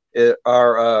about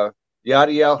are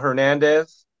Yadiel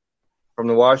Hernandez from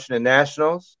the Washington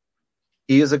Nationals.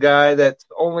 He is a guy that's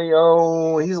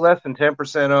he's less than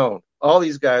 10% owned. All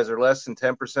these guys are less than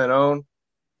 10% owned.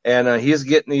 And he's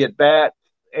getting the at-bat.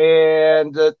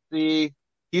 And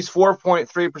he's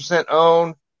 4.3%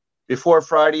 owned. Before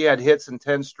Friday, he had hits in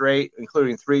 10 straight,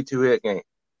 including 3 2-hit games.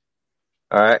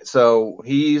 All right, so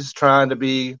he's trying to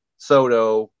be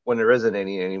Soto when there isn't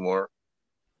any anymore.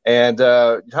 And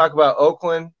talk about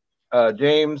Oakland,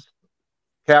 James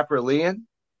Kaprielian.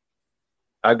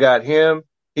 I've got him.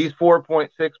 He's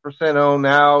 4.6% owned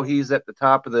now. He's at the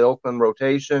top of the Oakland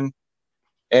rotation.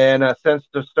 And since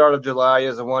the start of July, he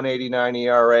has a 1.89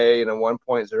 ERA and a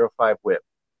 1.05 whip.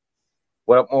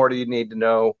 What more do you need to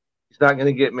know? He's not going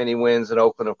to get many wins in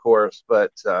Oakland, of course,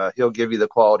 but he'll give you the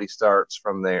quality starts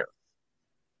from there.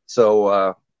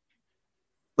 So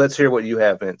let's hear what you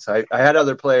have, Vince. I had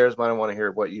other players, but I want to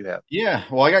hear what you have. Yeah,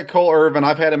 well, I got Cole Irvin.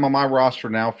 I've had him on my roster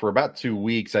now for about 2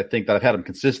 weeks. I think that I've had him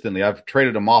consistently. I've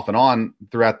traded him off and on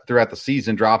throughout the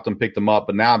season, dropped him, picked him up,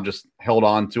 but now I'm just held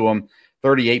on to him.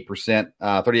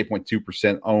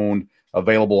 38.2% owned,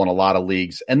 available in a lot of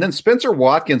leagues. And then Spencer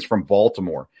Watkins from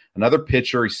Baltimore, another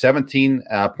pitcher. He's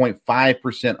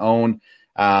 17.5% owned.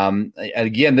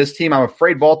 Again, this team, I'm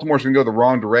afraid Baltimore's going to go the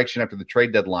wrong direction after the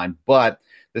trade deadline, but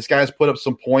this guy's put up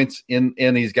some points in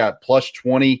he's got plus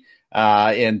 20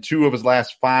 in 2 of his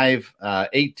last 5,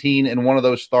 18 in one of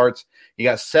those starts. He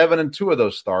got 7 in 2 of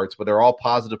those starts, but they're all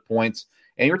positive points.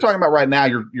 And you're talking about right now,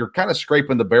 you're kind of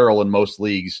scraping the barrel in most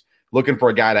leagues, looking for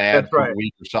a guy to add for a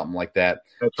week or something like that.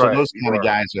 Those kind of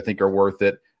guys I think are worth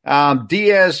it.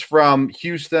 Diaz from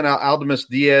Houston, Aldamus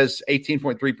Diaz,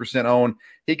 18.3% owned.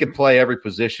 He can play every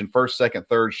position, first, second,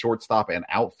 third, shortstop, and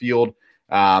outfield.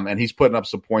 And he's putting up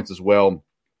some points as well.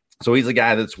 So he's a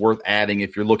guy that's worth adding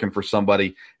if you're looking for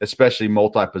somebody, especially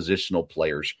multi-positional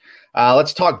players.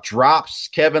 Let's talk drops.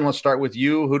 Kevin, let's start with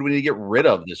you. Who do we need to get rid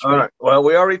of this week? All right. Well,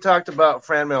 we already talked about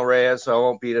Franmil Reyes, so I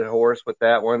won't beat a horse with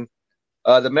that one.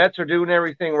 The Mets are doing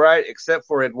everything right except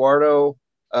for Eduardo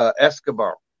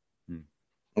Escobar.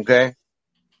 Okay.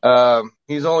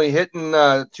 He's only hitting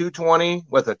 220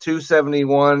 with a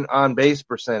 271 on base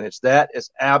percentage. That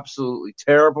is absolutely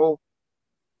terrible.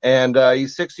 And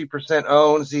he's 60%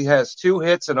 owns. He has 2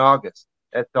 hits in August.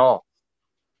 That's all.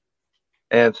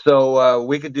 And so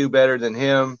we could do better than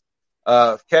him.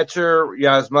 Catcher,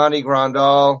 Yasmani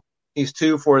Grandal, he's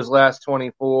 2 for his last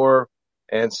 24.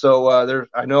 And so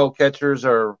I know catchers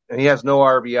and he has no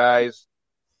RBIs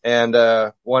and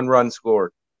 1 run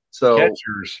scored. So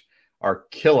catchers are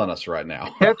killing us right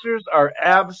now. Catchers are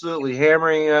absolutely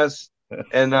hammering us.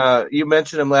 And you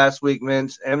mentioned him last week,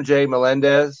 Vince, MJ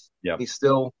Melendez. Yep. He's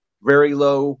still very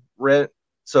low rent,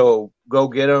 so go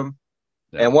get him.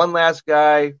 Yep. And one last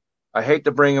guy, I hate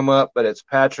to bring him up, but it's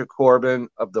Patrick Corbin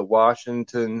of the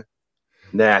Washington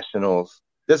Nationals.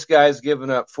 This guy's given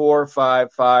up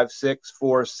 4.55, 6,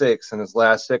 4, 6 in his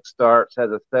last 6 starts, has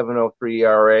a 7.03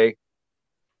 ERA.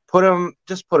 Put him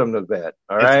to bed,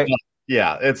 all right?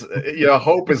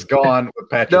 Hope is gone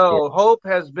with Patrick Corbin. Hope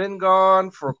has been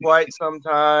gone for quite some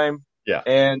time. Yeah.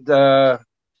 And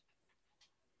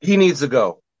he needs to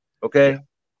go, okay?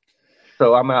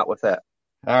 So I'm out with that.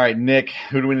 All right, Nick,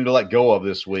 who do we need to let go of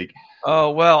this week?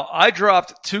 Oh, well, I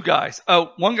dropped 2 guys.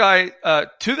 One guy,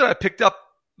 2 that I picked up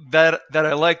that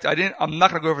I liked. I'm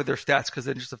not going to go over their stats because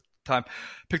in just time.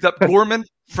 Picked up Gorman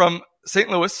from St.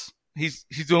 Louis. He's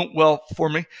doing well for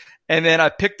me. And then I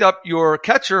picked up your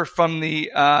catcher from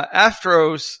the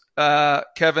Astros,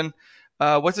 Kevin.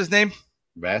 What's his name?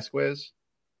 Vasquez.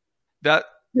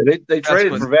 They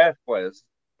traded for Vasquez.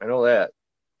 I know that.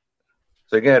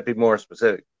 So you're going to have to be more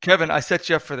specific. Kevin, I set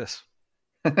you up for this.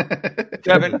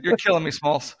 Kevin, you're killing me,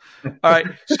 Smalls. All right.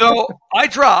 So I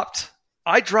dropped.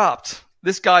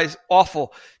 This guy's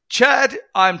awful. Chad,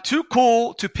 I'm too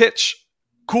cool to pitch.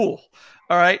 Cool.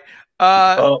 All right.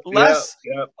 I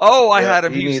had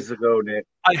him. He needs to go, Nick.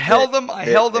 I held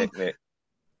him. Nick.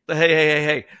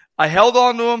 Hey. I held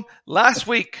on to him last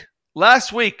week.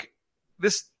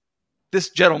 This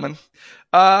gentleman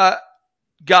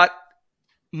got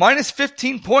minus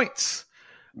 15 points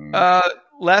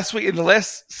last week. In the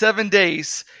last 7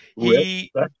 days,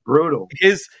 that's brutal.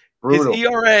 His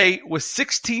ERA was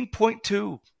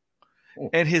 16.2,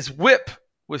 and his WHIP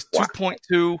was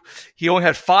 2.2. He only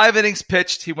had 5 innings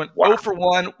pitched. He went 0 for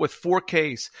 1 with 4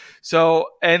 Ks. So,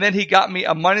 and then he got me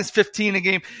a minus 15 a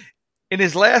game in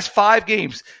his last 5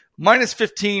 games. Minus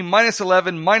 15, minus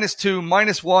 11, minus 2,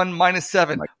 minus 1, minus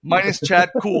 7, minus Chad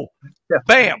Cool.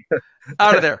 Bam.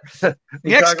 Out of there.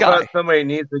 Next guy. About somebody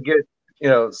needs to get,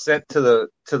 sent to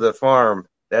the farm.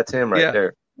 That's him right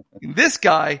there. This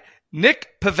guy,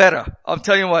 Nick Pivetta. I'm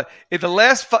telling you what, in the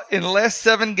last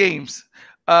 7 games,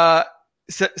 7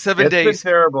 days. It's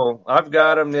been terrible. I've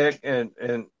got him, Nick, and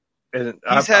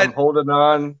I'm holding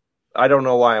on. I don't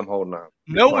know why I'm holding on.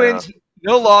 No wins,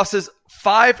 no losses,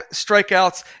 5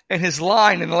 strikeouts, and his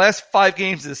line in the last 5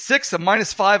 games is 6, a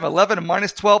minus 5, 11, a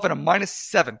minus 12, and a minus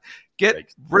 7.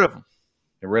 Get rid of him.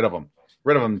 Get rid of him.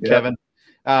 Kevin.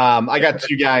 I got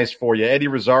 2 guys for you. Eddie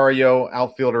Rosario,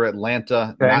 outfielder,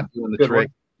 Atlanta, not doing the trick,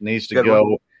 needs to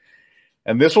go.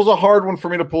 And this was a hard one for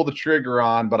me to pull the trigger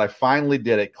on, but I finally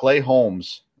did it. Clay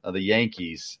Holmes of the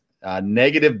Yankees,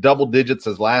 negative double digits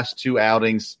his last 2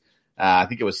 outings. I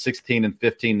think it was 16 and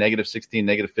 15, negative 16,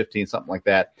 negative 15, something like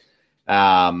that.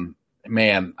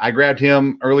 Man, I grabbed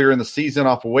him earlier in the season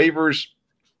off of waivers.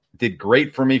 Did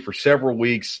great for me for several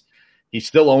weeks. He's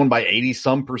still owned by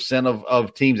 80-some%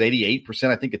 of teams,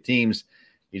 88% I think of teams.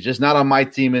 He's just not on my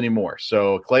team anymore.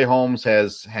 So Clay Holmes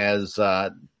has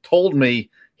told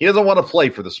me he doesn't want to play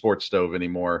for the Sports Stove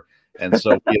anymore. And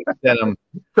so we sent him.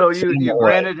 So you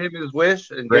granted him his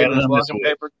wish and granted him his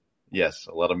paper? Yes,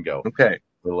 I let him go. Okay.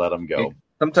 We'll let him go.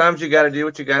 Sometimes you got to do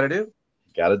what you got to do.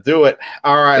 Got to do it.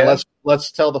 All right,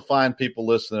 let's tell the fine people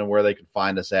listening where they can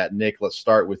find us at. Nick, let's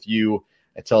start with you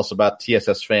and tell us about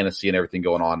TSS Fantasy and everything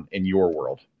going on in your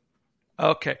world.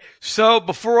 Okay, so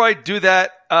before I do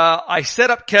that, I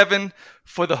set up Kevin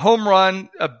for the home run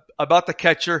about the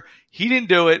catcher. He didn't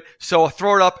do it, so I'll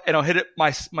throw it up and I'll hit it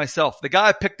myself. The guy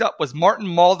I picked up was Martin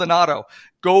Maldonado.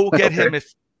 Go get him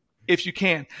if you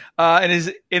can. In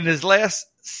his last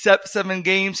 7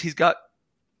 games, he's got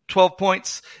 12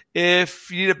 points.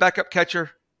 If you need a backup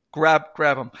catcher, grab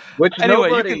them. Which anyway,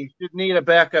 nobody should need a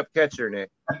backup catcher, Nick.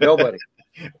 Nobody.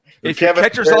 If your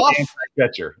catcher's off,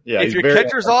 catcher. Yeah, if your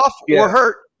catcher's off or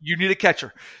hurt, you need a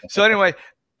catcher. So anyway,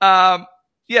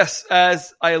 yes,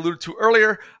 as I alluded to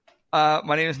earlier,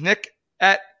 my name is Nick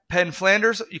at Penn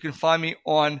Flanders. You can find me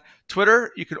on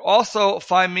Twitter. You can also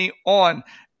find me on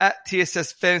at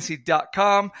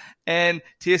TSSFantasy.com and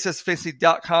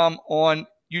TSSFantasy.com on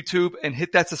YouTube, and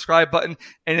hit that subscribe button.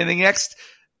 And in the next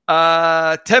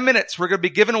 10 minutes, we're going to be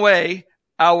giving away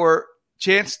our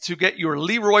chance to get your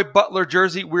Leroy Butler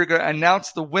jersey. We're going to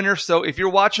announce the winner. So if you're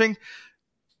watching,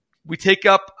 we take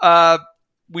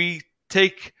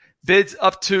bids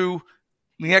up to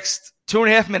the next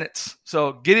 2.5 minutes.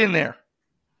 So get in there.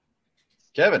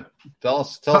 Kevin, tell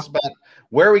us about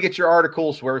where we get your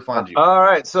articles, where we find you. All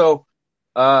right. So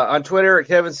on Twitter at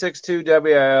Kevin62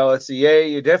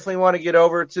 WILSEA, you definitely want to get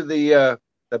over to the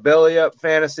Belly Up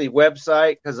Fantasy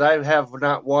website, because I have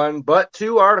not one but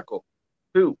two articles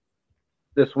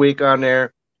this week on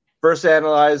there. First,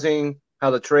 analyzing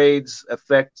how the trades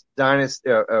affect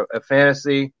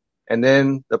fantasy, and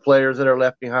then the players that are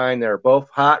left behind. They're both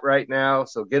hot right now,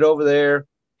 so get over there.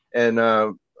 And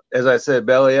as I said,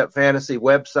 Belly Up Fantasy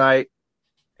website.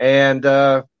 And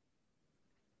I'm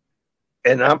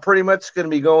pretty much going to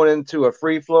be going into a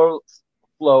free flow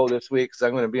this week because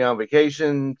I'm going to be on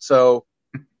vacation. So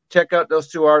check out those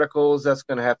two articles. That's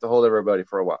going to have to hold everybody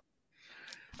for a while.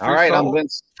 All right, I'm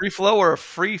Vince. Free flow or a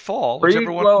free fall,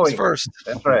 whichever one comes first.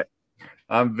 That's right.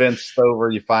 I'm Vince Stover.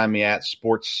 You find me at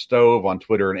Sports Stove on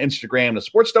Twitter and Instagram. The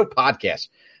Sports Stove Podcast.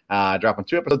 Dropping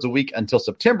 2 episodes a week until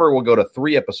September. We'll go to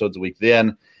 3 episodes a week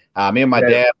then. Me and my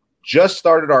dad just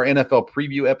started our NFL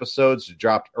preview episodes.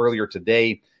 Dropped earlier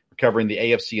today. We're covering the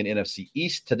AFC and NFC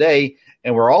East today.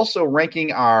 And we're also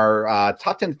ranking our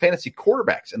top 10 fantasy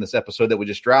quarterbacks in this episode that we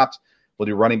just dropped. We'll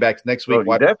do running backs next week.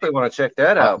 You definitely want to check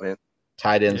that out, man.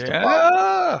 Tight ends.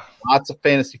 Lots of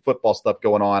fantasy football stuff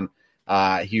going on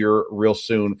here real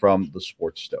soon from the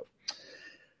Sports Stove.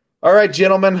 All right,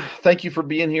 gentlemen, thank you for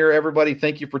being here, everybody.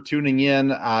 Thank you for tuning in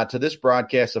to this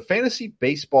broadcast of Fantasy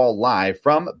Baseball Live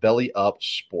from Belly Up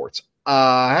Sports.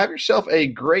 Have yourself a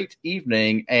great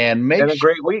evening, and make a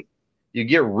great week. You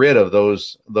get rid of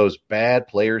those bad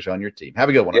players on your team. Have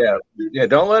a good one. Yeah,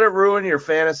 don't let it ruin your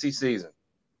fantasy season.